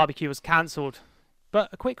meant the barbecue was cancelled, but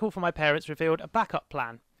a quick call from my parents revealed a backup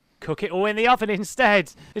plan. Cook it all in the oven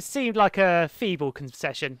instead. It seemed like a feeble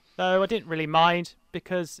concession, though I didn't really mind,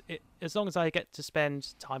 because as long as I get to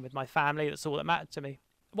spend time with my family, that's all that mattered to me.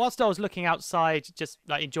 Whilst I was looking outside, just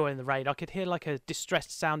like enjoying the rain, I could hear like a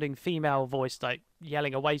distressed sounding female voice like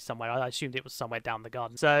yelling away somewhere. I assumed it was somewhere down the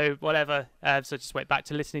garden. So whatever. So I just went back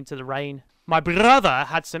to listening to the rain. My brother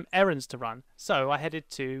had some errands to run, so I headed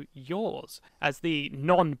to yours, as the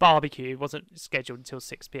non-barbecue wasn't scheduled until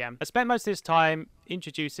 6 p.m. I spent most of this time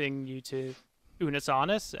introducing you to Unas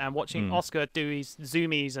Arnas and watching Oscar do his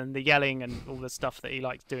zoomies and the yelling and all the stuff that he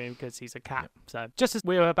likes doing because he's a cat. So just as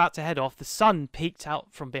we were about to head off, the sun peeked out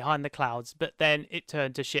from behind the clouds, but then it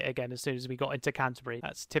turned to shit again as soon as we got into Canterbury.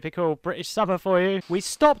 That's typical British summer for you. We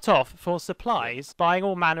stopped off for supplies, buying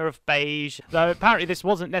all manner of beige, though apparently this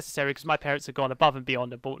wasn't necessary because my parents had gone above and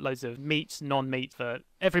beyond and bought loads of meats, non-meat for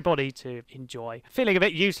everybody to enjoy. Feeling a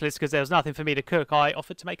bit useless because there was nothing for me to cook, I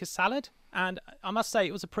offered to make a salad, and I must say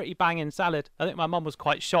it was a pretty banging salad. I think my mum was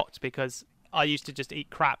quite shocked because I used to just eat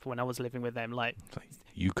crap when I was living with them. Like,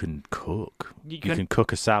 you can cook. You can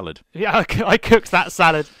cook a salad. Yeah, I cooked that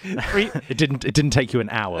salad. It didn't take you an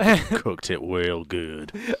hour. But you cooked it real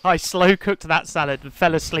good. I slow cooked that salad and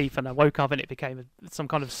fell asleep, and I woke up and it became some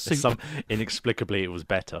kind of soup. Inexplicably, it was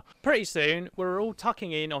better. Pretty soon, we were all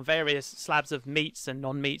tucking in on various slabs of meats and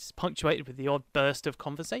non-meats, punctuated with the odd burst of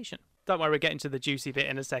conversation. Don't worry, we're getting to the juicy bit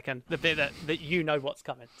in a second. The bit that you know what's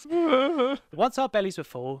coming. Once our bellies were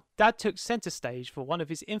full, Dad took centre stage for one of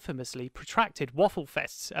his infamously protracted waffle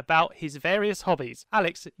fests about his various hobbies.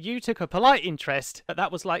 Alex, you took a polite interest, but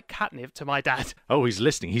that was like catnip to my dad. Oh, he's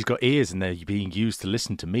listening. He's got ears and they're being used to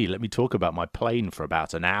listen to me. Let me talk about my plane for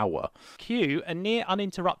about an hour. Cue a near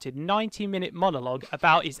uninterrupted 90-minute monologue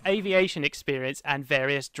about his aviation experience and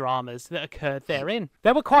various dramas that occurred therein.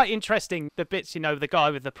 They were quite interesting, the bits, you know, the guy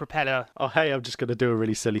with the propeller. Oh, hey, I'm just going to do a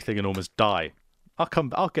really silly thing and almost die.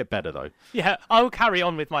 I'll get better, though. Yeah, I'll carry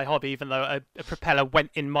on with my hobby, even though a propeller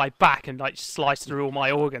went in my back and, like, sliced through all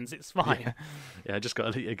my organs. It's fine. Yeah, I just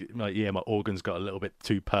got my organs got a little bit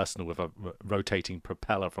too personal with a rotating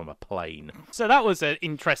propeller from a plane. So that was an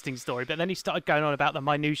interesting story, but then he started going on about the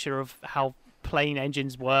minutiae of how plane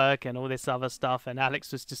engines work and all this other stuff, and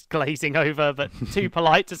Alex was just glazing over but too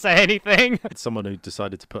polite to say anything. It's someone who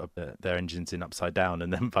decided to put their engines in upside down,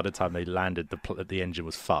 and then by the time they landed, the engine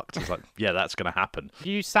was fucked. It's like, yeah, that's going to happen.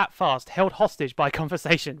 You sat fast, held hostage by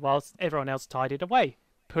conversation, whilst everyone else tidied away,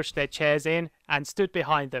 pushed their chairs in and stood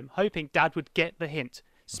behind them, hoping Dad would get the hint.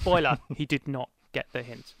 Spoiler, he did not get the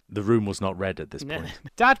hint. The room was not read at this point.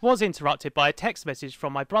 Dad was interrupted by a text message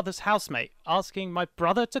from my brother's housemate asking my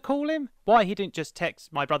brother to call him. Why he didn't just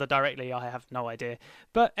text my brother directly, I have no idea.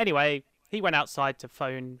 But anyway, he went outside to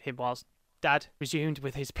phone him whilst Dad resumed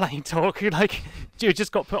with his plane talk. Like, dude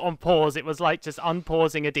just got put on pause. It was like just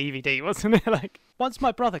unpausing a DVD, wasn't it? Like, once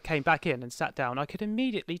my brother came back in and sat down, I could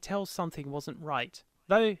immediately tell something wasn't right.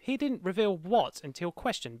 Though he didn't reveal what until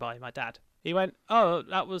questioned by my dad. He went, "Oh,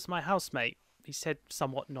 that was my housemate," he said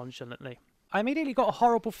somewhat nonchalantly. I immediately got a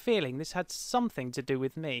horrible feeling this had something to do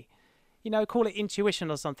with me. You know, call it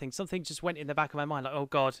intuition or something. Something just went in the back of my mind, like, oh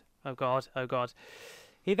God, oh God, oh God.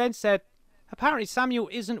 He then said, "Apparently Samuel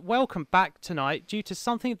isn't welcome back tonight due to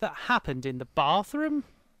something that happened in the bathroom."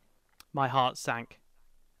 My heart sank.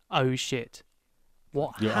 Oh shit.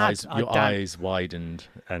 What your had I done? eyes widened,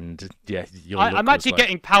 and yeah, I'm actually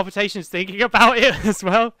getting palpitations thinking about it as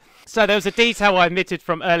well. So there was a detail I omitted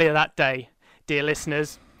from earlier that day, dear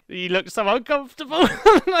listeners. You look so uncomfortable.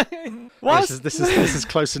 This is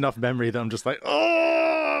close enough memory that I'm just like,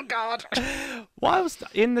 oh God. Whilst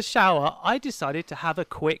in the shower, I decided to have a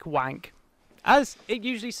quick wank, as it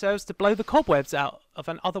usually serves to blow the cobwebs out of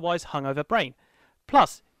an otherwise hungover brain.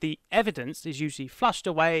 Plus, the evidence is usually flushed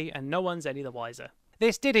away and no one's any the wiser.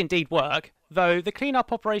 This did indeed work, though the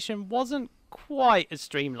clean-up operation wasn't quite as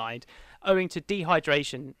streamlined, owing to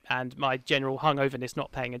dehydration and my general hungoverness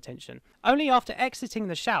not paying attention. Only after exiting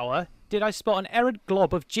the shower did I spot an errant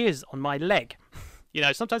glob of jizz on my leg. You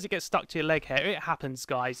know, sometimes it gets stuck to your leg hair. It happens,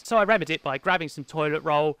 guys. So I remedied it by grabbing some toilet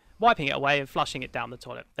roll, wiping it away and flushing it down the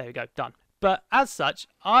toilet. There we go, done. But as such,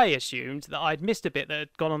 I assumed that I'd missed a bit that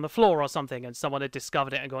had gone on the floor or something and someone had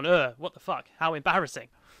discovered it and gone, what the fuck, how embarrassing.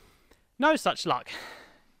 No such luck.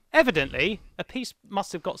 Evidently, a piece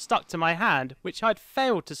must have got stuck to my hand, which I'd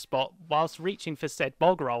failed to spot whilst reaching for said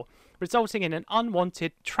bog roll, resulting in an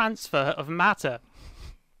unwanted transfer of matter.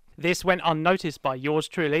 This went unnoticed by yours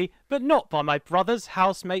truly, but not by my brother's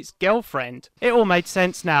housemate's girlfriend. It all made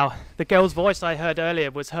sense now. The girl's voice I heard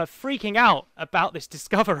earlier was her freaking out about this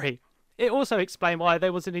discovery. It also explained why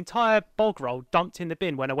there was an entire bog roll dumped in the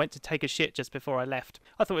bin when I went to take a shit just before I left.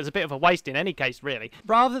 I thought it was a bit of a waste in any case, really.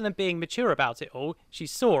 Rather than being mature about it all, she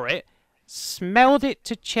saw it, smelled it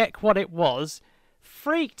to check what it was,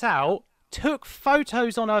 freaked out, took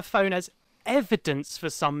photos on her phone as evidence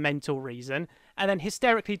for some mental reason, and then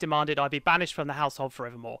hysterically demanded I be banished from the household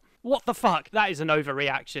forevermore. What the fuck? That is an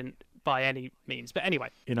overreaction by any means. But anyway.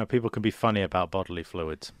 You know, people can be funny about bodily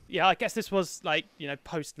fluids. Yeah, I guess this was like,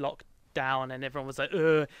 post-lockdown and everyone was like,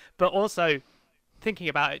 ugh. But also, thinking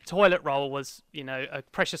about it, toilet roll was, a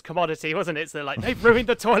precious commodity, wasn't it? So like, they've ruined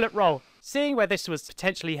the toilet roll. Seeing where this was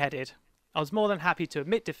potentially headed, I was more than happy to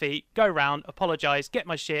admit defeat, go round, apologise, get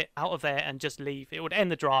my shit out of there and just leave. It would end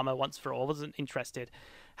the drama once for all. I wasn't interested.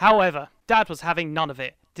 However, Dad was having none of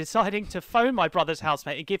it, deciding to phone my brother's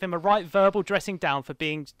housemate and give him a right verbal dressing down for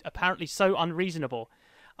being apparently so unreasonable.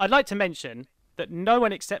 I'd like to mention that no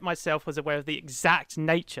one except myself was aware of the exact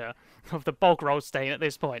nature of the bog roll stain at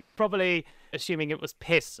this point, probably assuming it was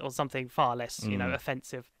piss or something far less,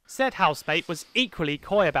 offensive. Said housemate was equally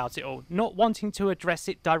coy about it all, not wanting to address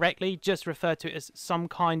it directly, just referred to it as some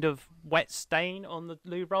kind of wet stain on the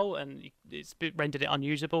loo roll, and it's rendered it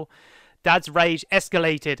unusable. Dad's rage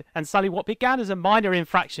escalated, and suddenly what began as a minor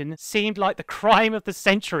infraction seemed like the crime of the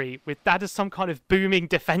century, with Dad as some kind of booming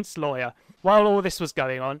defence lawyer. While all this was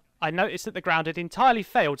going on, I noticed that the ground had entirely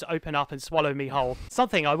failed to open up and swallow me whole,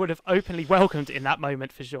 something I would have openly welcomed in that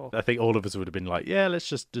moment for sure. I think all of us would have been like, yeah, let's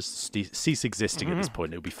just cease existing at this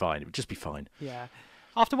point. It'll be fine. It would just be fine. Yeah.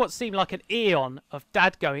 After what seemed like an eon of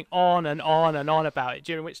Dad going on and on and on about it,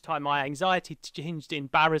 during which time my anxiety-tinged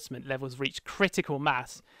embarrassment levels reached critical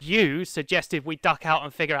mass, you suggested we duck out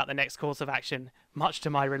and figure out the next course of action, much to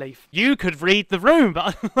my relief. You could read the room,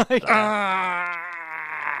 but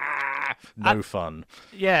no fun.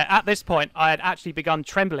 Yeah, at this point, I had actually begun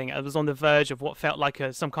trembling and was on the verge of what felt like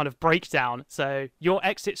some kind of breakdown. So your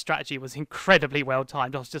exit strategy was incredibly well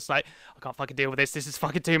timed. I was just like, I can't fucking deal with this. This is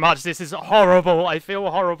fucking too much. This is horrible. I feel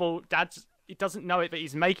horrible. He doesn't know it, but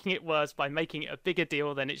he's making it worse by making it a bigger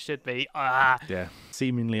deal than it should be. Yeah,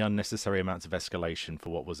 seemingly unnecessary amounts of escalation for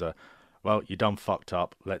what was you done fucked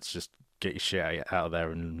up. Let's just get your shit out of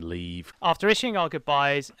there and leave. After issuing our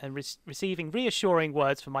goodbyes and receiving reassuring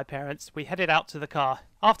words from my parents, we headed out to the car,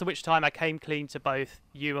 after which time I came clean to both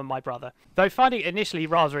you and my brother. Though finding it initially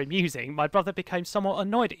rather amusing, my brother became somewhat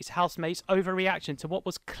annoyed at his housemate's overreaction to what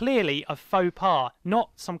was clearly a faux pas,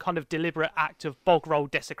 not some kind of deliberate act of bog roll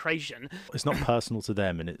desecration. It's not personal to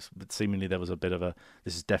them, and but seemingly there was a bit of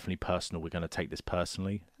this is definitely personal, we're going to take this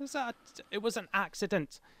personally. It was an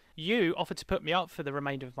accident. You offered to put me up for the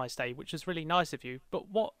remainder of my stay, which was really nice of you. But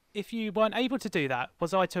what if you weren't able to do that?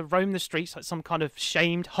 Was I to roam the streets like some kind of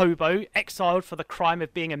shamed hobo, exiled for the crime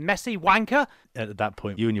of being a messy wanker? At that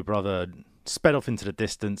point, you and your brother sped off into the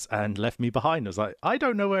distance and left me behind. I was like, I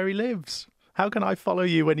don't know where he lives. How can I follow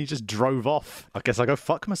you when he just drove off? I guess I go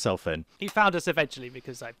fuck myself then. He found us eventually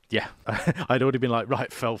because Yeah. I'd already been like,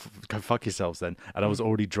 right, go fuck yourselves then. And I was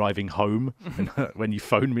already driving home. And when you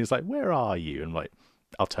phoned me, it's like, where are you? And I'm like,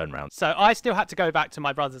 I'll turn around. So I still had to go back to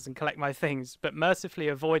my brother's and collect my things, but mercifully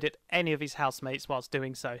avoided any of his housemates whilst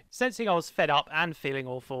doing so. Sensing I was fed up and feeling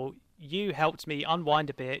awful, you helped me unwind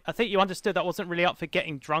a bit. I think you understood that I wasn't really up for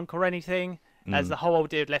getting drunk or anything, as the whole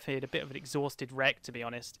ordeal left me in a bit of an exhausted wreck, to be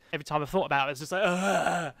honest. Every time I thought about it, it was just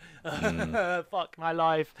like, fuck my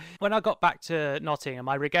life. When I got back to Nottingham,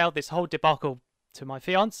 I regaled this whole debacle to my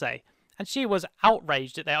fiancée, and she was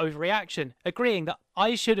outraged at their overreaction, agreeing that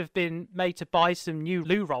I should have been made to buy some new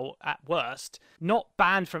loo roll at worst, not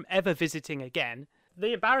banned from ever visiting again.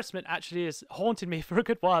 The embarrassment actually has haunted me for a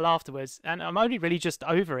good while afterwards, and I'm only really just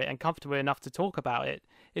over it and comfortable enough to talk about it.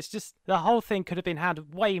 It's just the whole thing could have been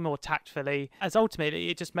handled way more tactfully, as ultimately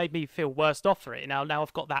it just made me feel worse off for it. Now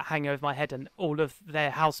I've got that hang over my head, and all of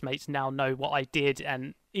their housemates now know what I did,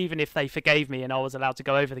 and even if they forgave me and I was allowed to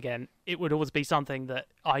go over again, it would always be something that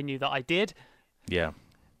I knew that I did. Yeah.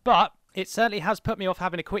 But it certainly has put me off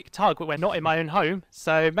having a quick tug when we're not in my own home,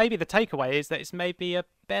 so maybe the takeaway is that it's made me a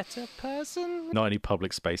better person? Not any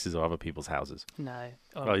public spaces or other people's houses. No.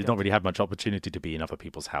 Well, you've not really had much opportunity to be in other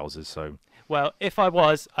people's houses, so... Well, if I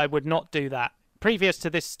was, I would not do that. Previous to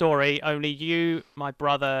this story, only you, my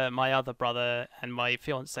brother, my other brother, and my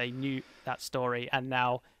fiancé knew that story, and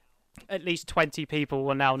now At least 20 people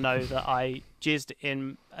will now know that I jizzed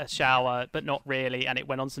in a shower, but not really, and it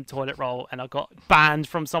went on some toilet roll, and I got banned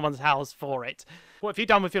from someone's house for it. What have you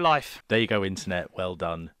done with your life? There you go, internet. Well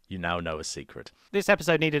done. You now know a secret. This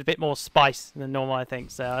episode needed a bit more spice than normal, I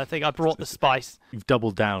think, so I think I brought the spice. You've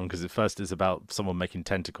doubled down because at first it's about someone making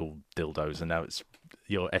tentacle dildos, and now it's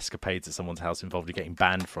your escapades at someone's house involved you getting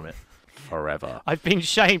banned from it forever. I've been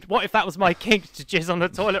shamed. What if that was my kink, to jizz on the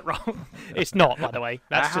toilet roll? It's not, by the way.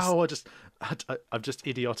 That's just... I've just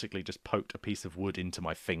idiotically just poked a piece of wood into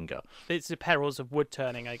my finger. It's the perils of wood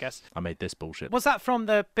turning, I guess. I made this bullshit. Was that from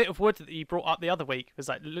the bit of wood that you brought up the other week? It was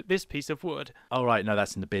like, look, this piece of wood. Oh, right. No,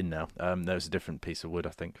 that's in the bin now. There was a different piece of wood, I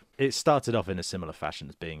think. It started off in a similar fashion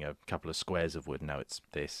as being a couple of squares of wood. Now it's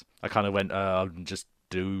this. I kind of went, I'll just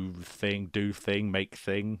do thing, make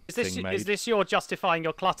thing. Is this your justifying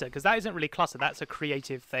your clutter? Because that isn't really clutter. That's a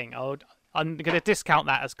creative thing. I'm going to discount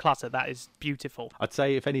that as clutter. That is beautiful. I'd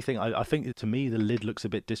say, if anything, I think to me the lid looks a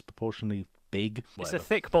bit disproportionately big. It's a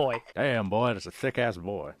thick boy. Damn, boy, that's a thick-ass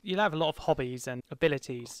boy. You'll have a lot of hobbies and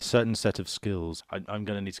abilities. Certain set of skills. I'm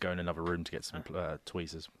going to need to go in another room to get some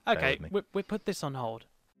tweezers. Okay, we put this on hold.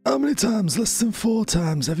 How many times, less than 4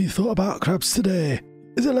 times, have you thought about crabs today?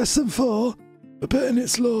 Is it less than 4? We're betting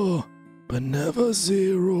it's low, but never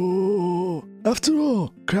 0. After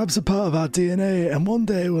all, crabs are part of our DNA and one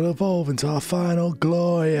day will evolve into our final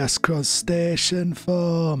glorious crustacean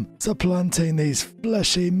form, supplanting these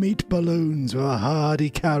fleshy meat balloons with a hardy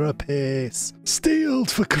carapace. Steeled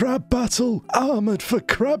for crab battle, armoured for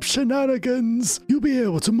crab shenanigans, you'll be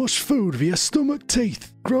able to mush food via stomach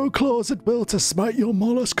teeth, grow claws at will to smite your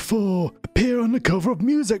mollusk foe, appear on the cover of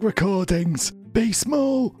music recordings. Be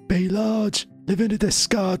small, be large, live in a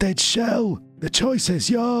discarded shell. The choice is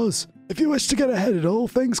yours. If you wish to get ahead at all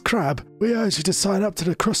things crab, we urge you to sign up to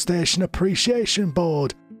the Crustacean Appreciation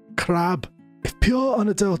Board. Crab. If pure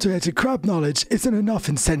unadulterated crab knowledge isn't enough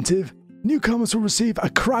incentive, newcomers will receive a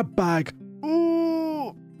crab bag.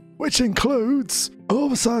 Ooh! Which includes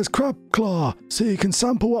oversized crab claw, so you can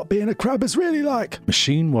sample what being a crab is really like.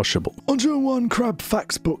 Machine washable. 101 Crab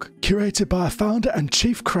Facts book, curated by founder and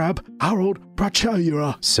chief crab, Harold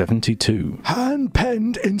Bracciaura. 72.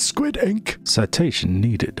 Hand-penned in squid ink. Citation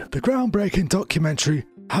needed. The groundbreaking documentary,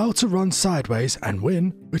 How to Run Sideways and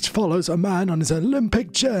Win, which follows a man on his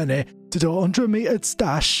Olympic journey to do a 100-meter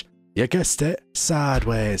dash, you guessed it,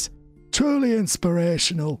 sideways. Truly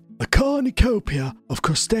inspirational. A cornucopia of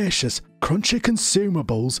crustaceous, crunchy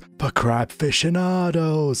consumables for crab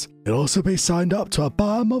aficionados. You'll also be signed up to a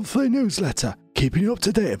bi-monthly newsletter, keeping you up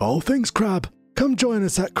to date with all things crab. Come join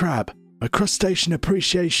us at Crab, where crustacean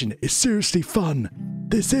appreciation is seriously fun.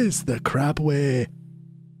 This is the Crab Way.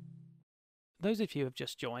 Those of you who have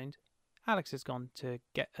just joined, Alex has gone to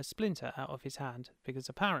get a splinter out of his hand because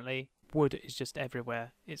apparently wood is just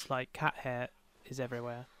everywhere. It's like cat hair is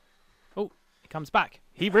everywhere. Oh, he comes back.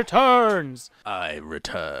 He returns! I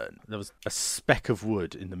return. There was a speck of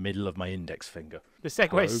wood in the middle of my index finger. The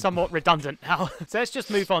segue is somewhat redundant now. So let's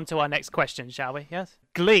just move on to our next question, shall we? Yes?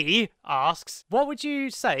 Glee asks, what would you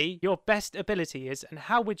say your best ability is and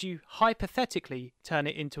how would you hypothetically turn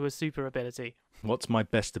it into a super ability? What's my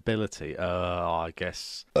best ability? I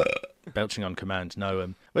guess belching on command. No,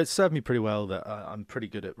 well, it's served me pretty well that I'm pretty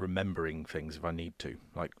good at remembering things if I need to,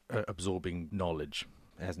 like absorbing knowledge.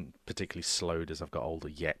 It hasn't particularly slowed as I've got older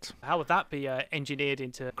yet. How would that be engineered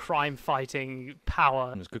into crime-fighting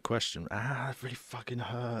power? That's a good question. It really fucking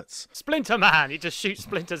hurts. Splinter Man! He just shoots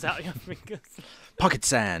splinters out of your fingers. Pocket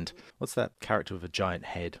Sand! What's that character with a giant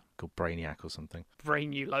head called Brainiac or something?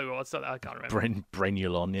 Brainulo or something, I can't remember.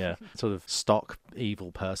 Brainulon, yeah. Sort of stock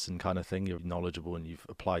evil person kind of thing. You're knowledgeable and you've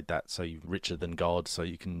applied that so you're richer than God, so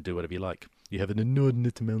you can do whatever you like. You have an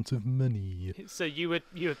inordinate amount of money. So you would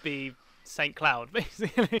be St. Cloud,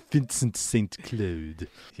 basically. Vincent St. Cloud.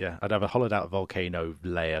 Yeah, I'd have a hollowed out volcano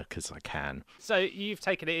layer because I can. So you've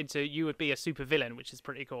taken it into you would be a super villain, which is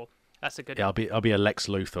pretty cool. That's a good. Yeah, I'll be a Lex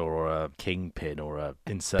Luthor or a Kingpin or a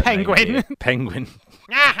insert Penguin. Penguin.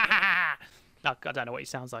 No, I don't know what he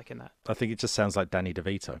sounds like in that. I think it just sounds like Danny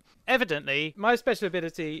DeVito. Evidently, my special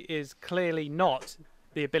ability is clearly not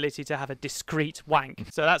the ability to have a discreet wank.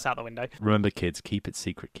 So that's out the window. Remember, kids, keep it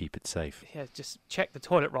secret, keep it safe. Yeah, just check the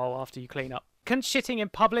toilet roll after you clean up. Can shitting in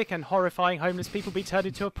public and horrifying homeless people be turned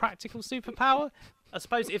into a practical superpower? I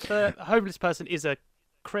suppose if the homeless person is a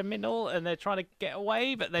criminal and they're trying to get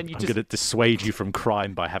away, but then I'm going to dissuade you from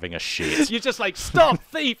crime by having a shit. You're just like, stop,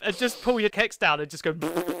 thief, and just pull your kicks down and just go...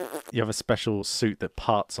 You have a special suit that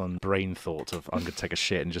parts on brain thought of I'm going to take a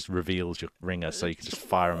shit and just reveals your ringer so you can just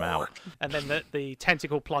fire them out. And then the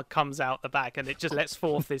tentacle plug comes out the back and it just lets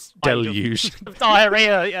forth this... deluge. Of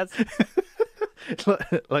diarrhea, yes.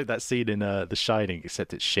 Like that scene in The Shining,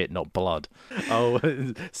 except it's shit, not blood. Oh,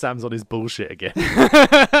 Sam's on his bullshit again.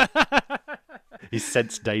 He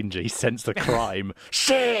sensed danger. He sensed the crime.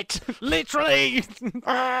 Shit! Literally!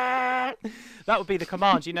 That would be the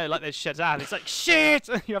command, like there's Shazam. It's like, shit!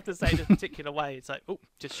 You have to say it in a particular way. It's like, oh,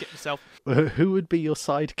 just shit yourself. Who would be your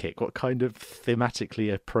sidekick? What kind of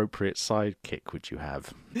thematically appropriate sidekick would you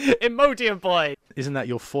have? Imodium Boy! Isn't that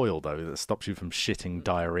your foil, though, that stops you from shitting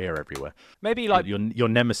diarrhea everywhere? Maybe like... Your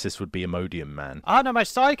nemesis would be Imodium Man. Oh, no, my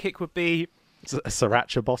sidekick would be... A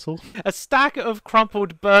sriracha bottle? A stack of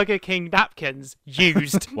crumpled Burger King napkins,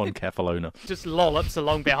 used. One careful owner. Just lollops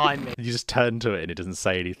along behind me. You just turn to it and it doesn't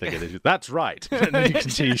say anything. And just, that's right. And then you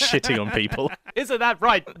continue shitting on people. Isn't that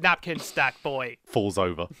right, napkin stack boy? Falls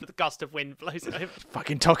over. The gust of wind blows it over.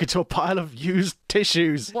 Fucking talking to a pile of used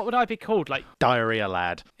tissues. What would I be called? Like, Diarrhea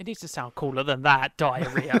lad. it needs to sound cooler than that,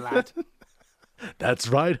 diarrhea lad. That's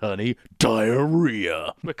right, honey.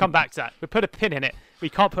 Diarrhea. We'll come back to that. We'll put a pin in it. We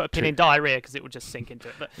can't put a pin in diarrhea because it will just sink into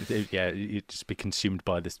it. But Yeah, you'd just be consumed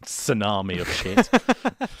by this tsunami of shit.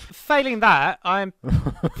 failing that, I'm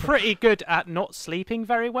pretty good at not sleeping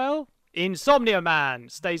very well. Insomnia Man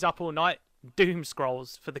stays up all night, doom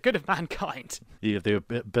scrolls for the good of mankind. You have the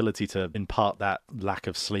ability to impart that lack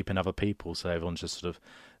of sleep in other people, so everyone just sort of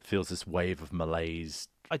feels this wave of malaise.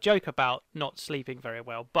 I joke about not sleeping very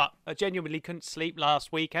well, but I genuinely couldn't sleep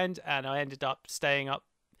last weekend, and I ended up staying up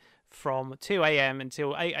from 2 a.m.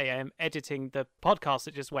 until 8 a.m. editing the podcast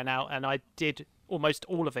that just went out, and I did almost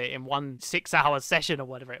all of it in one 6-hour session or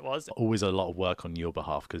whatever it was. Always a lot of work on your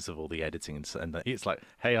behalf because of all the editing, and it's like,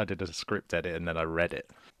 hey, I did a script edit and then I read it.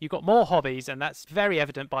 You've got more hobbies, and that's very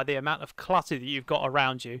evident by the amount of clutter that you've got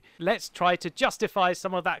around you. Let's try to justify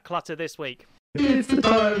some of that clutter this week. It's the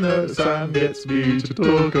time that Sam gets me to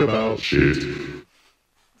talk about shit.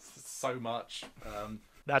 So much.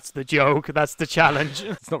 That's the joke. That's the challenge.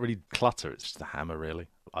 It's not really clutter, it's just a hammer, really.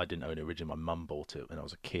 I didn't own it originally. My mum bought it when I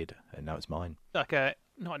was a kid, and now it's mine. Like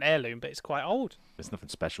not an heirloom, but it's quite old. It's nothing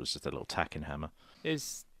special, it's just a little tacking hammer.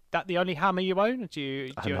 Is that the only hammer you own? Or do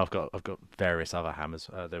you... I've got various other hammers.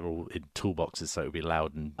 They're all in toolboxes, so it'll be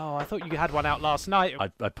loud. And Oh, I thought you had one out last night.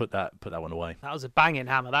 I put that one away. That was a banging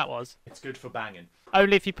hammer, that was. It's good for banging.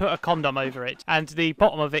 Only if you put a condom over it. And the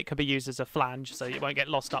bottom of it can be used as a flange, so it won't get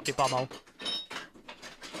lost up your bumhole.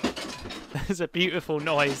 There's a beautiful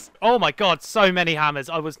noise. Oh my god, so many hammers.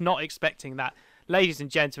 I was not expecting that. Ladies and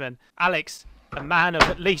gentlemen, Alex, a man of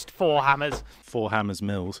at least 4 hammers. 4 hammers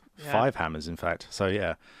mills. Yeah. 5 hammers, in fact. So,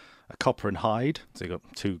 yeah. A copper and hide. So you've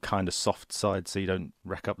got 2 kind of soft sides so you don't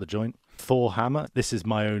wreck up the joint. Thor hammer. This is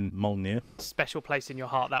my own Mjolnir. Special place in your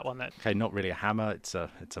heart, that one then. Okay, not really a hammer. It's a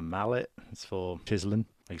mallet. It's for chiseling.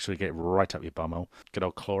 Make sure you get it right up your bumhole. Good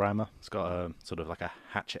old claw hammer. It's got a sort of like a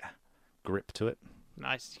hatchet grip to it.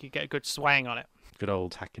 Nice. You get a good swang on it. Good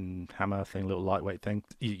old tacking hammer thing, little lightweight thing.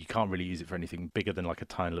 You can't really use it for anything bigger than like a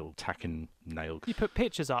tiny little tacking nail. You put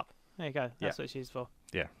pictures up. There you go. That's Yeah. what it's used for.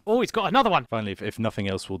 Yeah. Oh, he's got another one. Finally, if nothing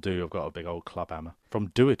else will do, I've got a big old club hammer. From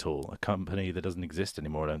Do It All, a company that doesn't exist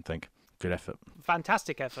anymore, I don't think. Good effort.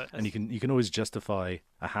 Fantastic effort. And you can always justify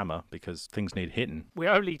a hammer because things need hitting. We're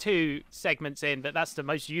only 2 segments in, but that's the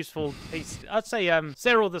most useful piece. I'd say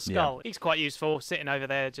Cyril the Skull. Yeah. He's quite useful, sitting over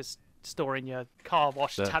there just storing your car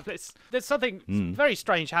wash The- tablets. There's something very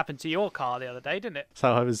strange happened to your car the other day, didn't it?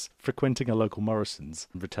 So I was frequenting a local Morrison's,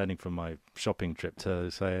 returning from my shopping trip to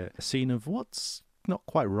say a scene of what's not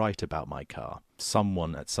quite right about my car.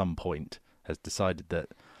 Someone at some point has decided that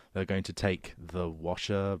they're going to take the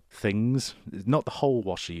washer things, not the whole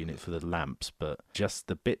washer unit for the lamps, but just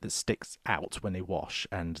the bit that sticks out when they wash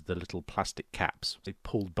and the little plastic caps. They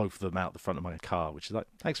pulled both of them out the front of my car, which is like,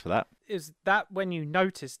 thanks for that. Is that when you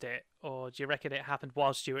noticed it, or do you reckon it happened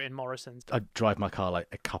whilst you were in Morrison's? I drive my car like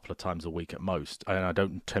a couple of times a week at most, and I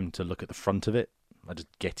don't tend to look at the front of it. I just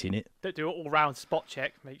get in it. Don't do an all-round spot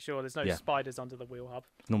check. Make sure there's no Yeah. spiders under the wheel hub.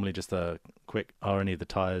 Normally just a quick, are any of the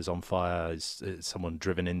tyres on fire? Is someone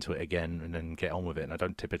driven into it again? And then get on with it. And I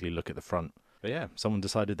don't typically look at the front. But yeah, someone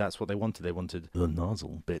decided that's what they wanted. They wanted the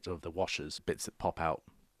nozzle bit of the washers, bits that pop out,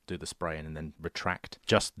 do the spraying, and then retract.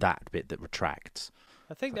 Just that bit that retracts.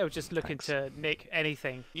 I think they were just looking Thanks. to nick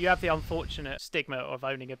anything. You have the unfortunate stigma of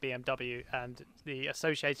owning a BMW and the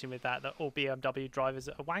association with that all BMW drivers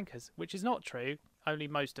are wankers, which is not true. Only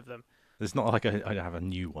most of them. It's not like I have a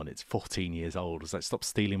new one. It's 14 years old. It's like, stop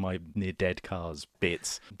stealing my near-dead car's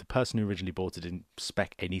bits. The person who originally bought it didn't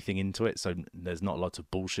spec anything into it, so there's not a lot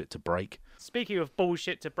of bullshit to break. Speaking of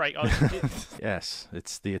bullshit to break, Yes,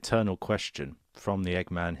 it's the eternal question from the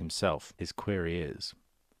Eggman himself. His query is,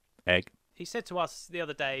 Egg? he said to us the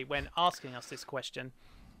other day when asking us this question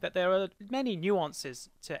that there are many nuances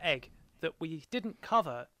to egg that we didn't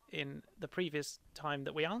cover in the previous time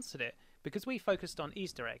that we answered it, because we focused on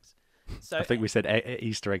Easter eggs. So I think we said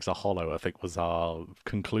Easter eggs are hollow, I think was our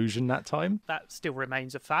conclusion that time. that still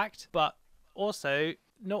remains a fact, but also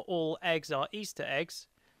not all eggs are Easter eggs.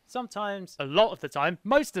 Sometimes, a lot of the time,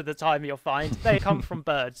 most of the time you'll find they come from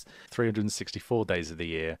birds. 364 days of the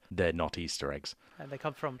year, they're not Easter eggs. And they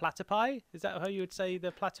come from platypi? Is that how you would say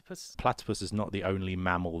the platypus? Platypus is not the only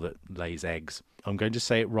mammal that lays eggs. I'm going to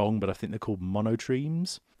say it wrong, but I think they're called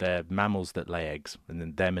monotremes. They're mammals that lay eggs, and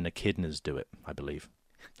then them and echidnas do it, I believe.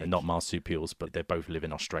 They're not marsupials, but they both live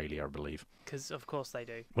in Australia, I believe. Because, of course, they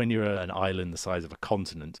do. When you're an island the size of a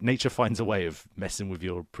continent, nature finds a way of messing with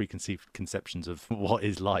your preconceived conceptions of what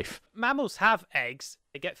is life. Mammals have eggs.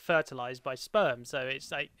 They get fertilized by sperm. So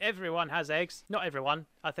it's like everyone has eggs. Not everyone.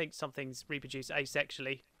 I think some things reproduce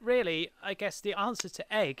asexually. Really, I guess the answer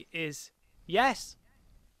to egg is yes.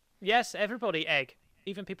 Yes, everybody egg.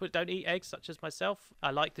 Even people that don't eat eggs, such as myself.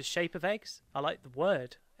 I like the shape of eggs. I like the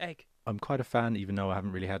word egg. I'm quite a fan, even though I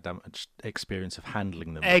haven't really had that much experience of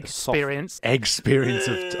handling them. Experience. Experience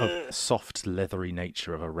of soft, leathery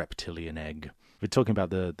nature of a reptilian egg. We're talking about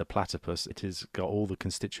the platypus. It has got all the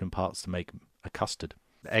constituent parts to make a custard.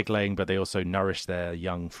 Egg laying, but they also nourish their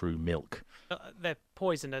young through milk. They're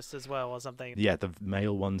poisonous as well or something. Yeah, the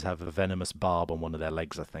male ones have a venomous barb on one of their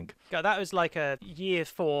legs, I think. God, that was like a year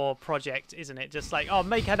 4 project, isn't it? Just like, oh,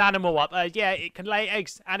 make an animal up. Yeah, it can lay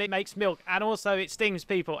eggs and it makes milk and also it stings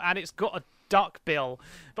people and it's got a duck bill,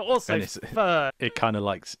 but also fur. It kind of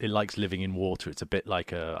likes living in water. It's a bit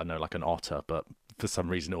like like an otter, but for some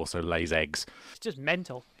reason it also lays eggs. It's just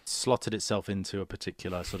mental. Slotted itself into a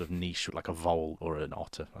particular sort of niche, like a vole or an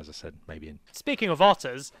otter, as I said, maybe. Speaking of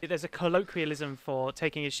otters, there's a colloquialism for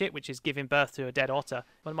taking a shit, which is giving birth to a dead otter.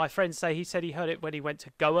 One of my friends he said he heard it when he went to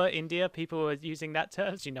Goa, India. People were using that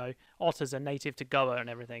term. You know, otters are native to Goa and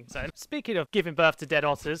everything. So speaking of giving birth to dead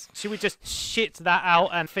otters, should we just shit that out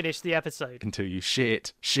and finish the episode? Until you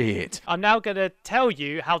shit. I'm now going to tell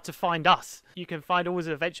you how to find us. You can find Always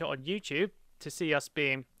an Adventure on YouTube to see us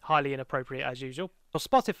being highly inappropriate as usual, or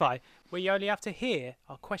Spotify, where you only have to hear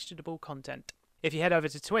our questionable content. If you head over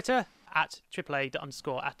to Twitter, at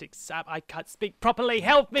AAA_AddictSam, I can't speak properly,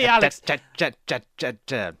 help me, Alex! If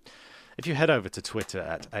you head over to Twitter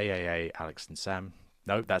at AAA Alex and Sam,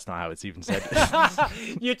 no, that's not how it's even said.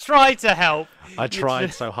 You tried to help. I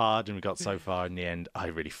tried so hard and we got so far in the end, I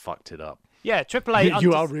really fucked it up. Yeah, AAA.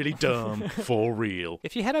 You are really dumb, for real.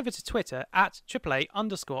 If you head over to Twitter at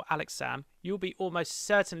AAA_AlexSam, you'll be almost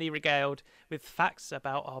certainly regaled with facts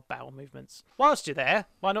about our bowel movements. Whilst you're there,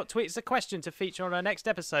 why not tweet us a question to feature on our next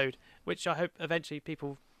episode, which I hope eventually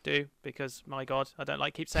people do, because my God, I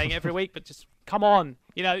don't keep saying it every week, but just come on.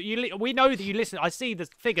 You know, we know that you listen. I see the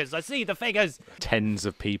figures. Tens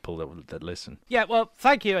of people that listen. Yeah, well,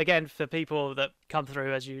 thank you again for people that come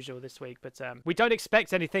through as usual this week, but we don't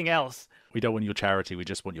expect anything else. We don't want your charity, we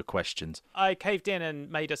just want your questions. I caved in and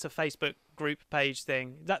made us a Facebook group page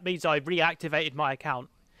thing. That means I reactivated my account.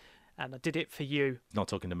 And I did it for you. Not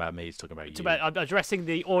talking about me, he's talking about you. I'm addressing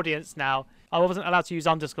the audience now. I wasn't allowed to use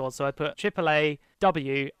underscores, so I put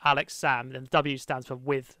AAA_W Alex Sam, and the W stands for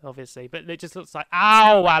with, obviously. But it just looks like,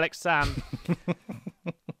 ow, Alex Sam.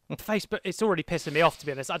 Facebook, it's already pissing me off, to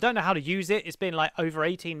be honest. I don't know how to use it. It's been like over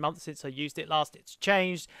 18 months since I used it last. It's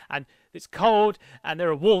changed, and it's cold, and there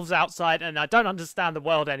are wolves outside, and I don't understand the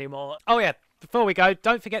world anymore. Oh, yeah. Before we go,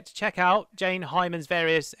 don't forget to check out Jane Hyman's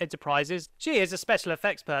various enterprises. She is a special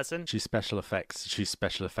effects person. She's special effects. She's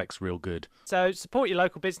special effects real good. So support your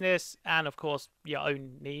local business and, of course, your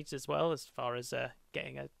own needs as well, as far as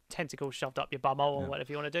getting a tentacle shoved up your bumhole or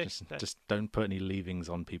whatever you want to do. Just don't put any leavings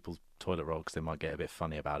on people's toilet roll because they might get a bit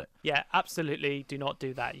funny about it. Yeah, absolutely do not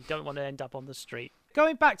do that. You don't want to end up on the street.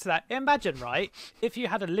 Going back to that, imagine, right, if you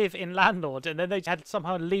had a live-in landlord and then they had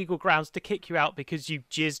somehow legal grounds to kick you out because you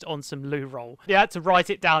jizzed on some loo roll. You had to write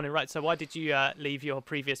it down and write, so why did you leave your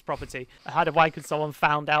previous property? I had a wank and someone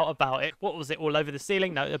found out about it. What was it, all over the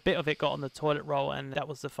ceiling? No, a bit of it got on the toilet roll and that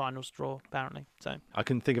was the final straw, apparently. So I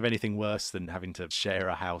couldn't think of anything worse than having to share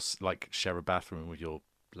a house, like share a bathroom with your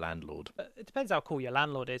landlord. It depends how cool your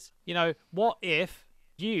landlord is. You know, what if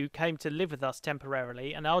you came to live with us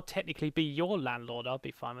temporarily and I'll technically be your landlord? I'll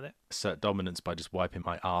be fine with it. Assert dominance by just wiping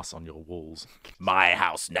my arse on your walls. My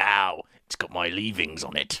house now. It's got my leavings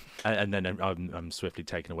on it. And then I'm swiftly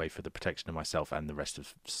taken away for the protection of myself and the rest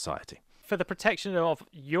of society. For the protection of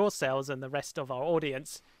yourselves and the rest of our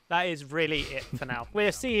audience, that is really it for now.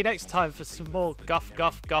 We'll see you next time for some more guff,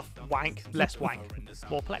 wank, less wank,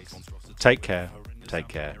 more plex. Take care. Take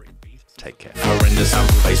care. Take care. Horrendous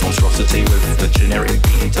sample-based monstrosity with the generic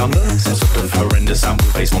beat under. Some sort of horrendous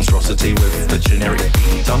sample-based monstrosity with the generic beat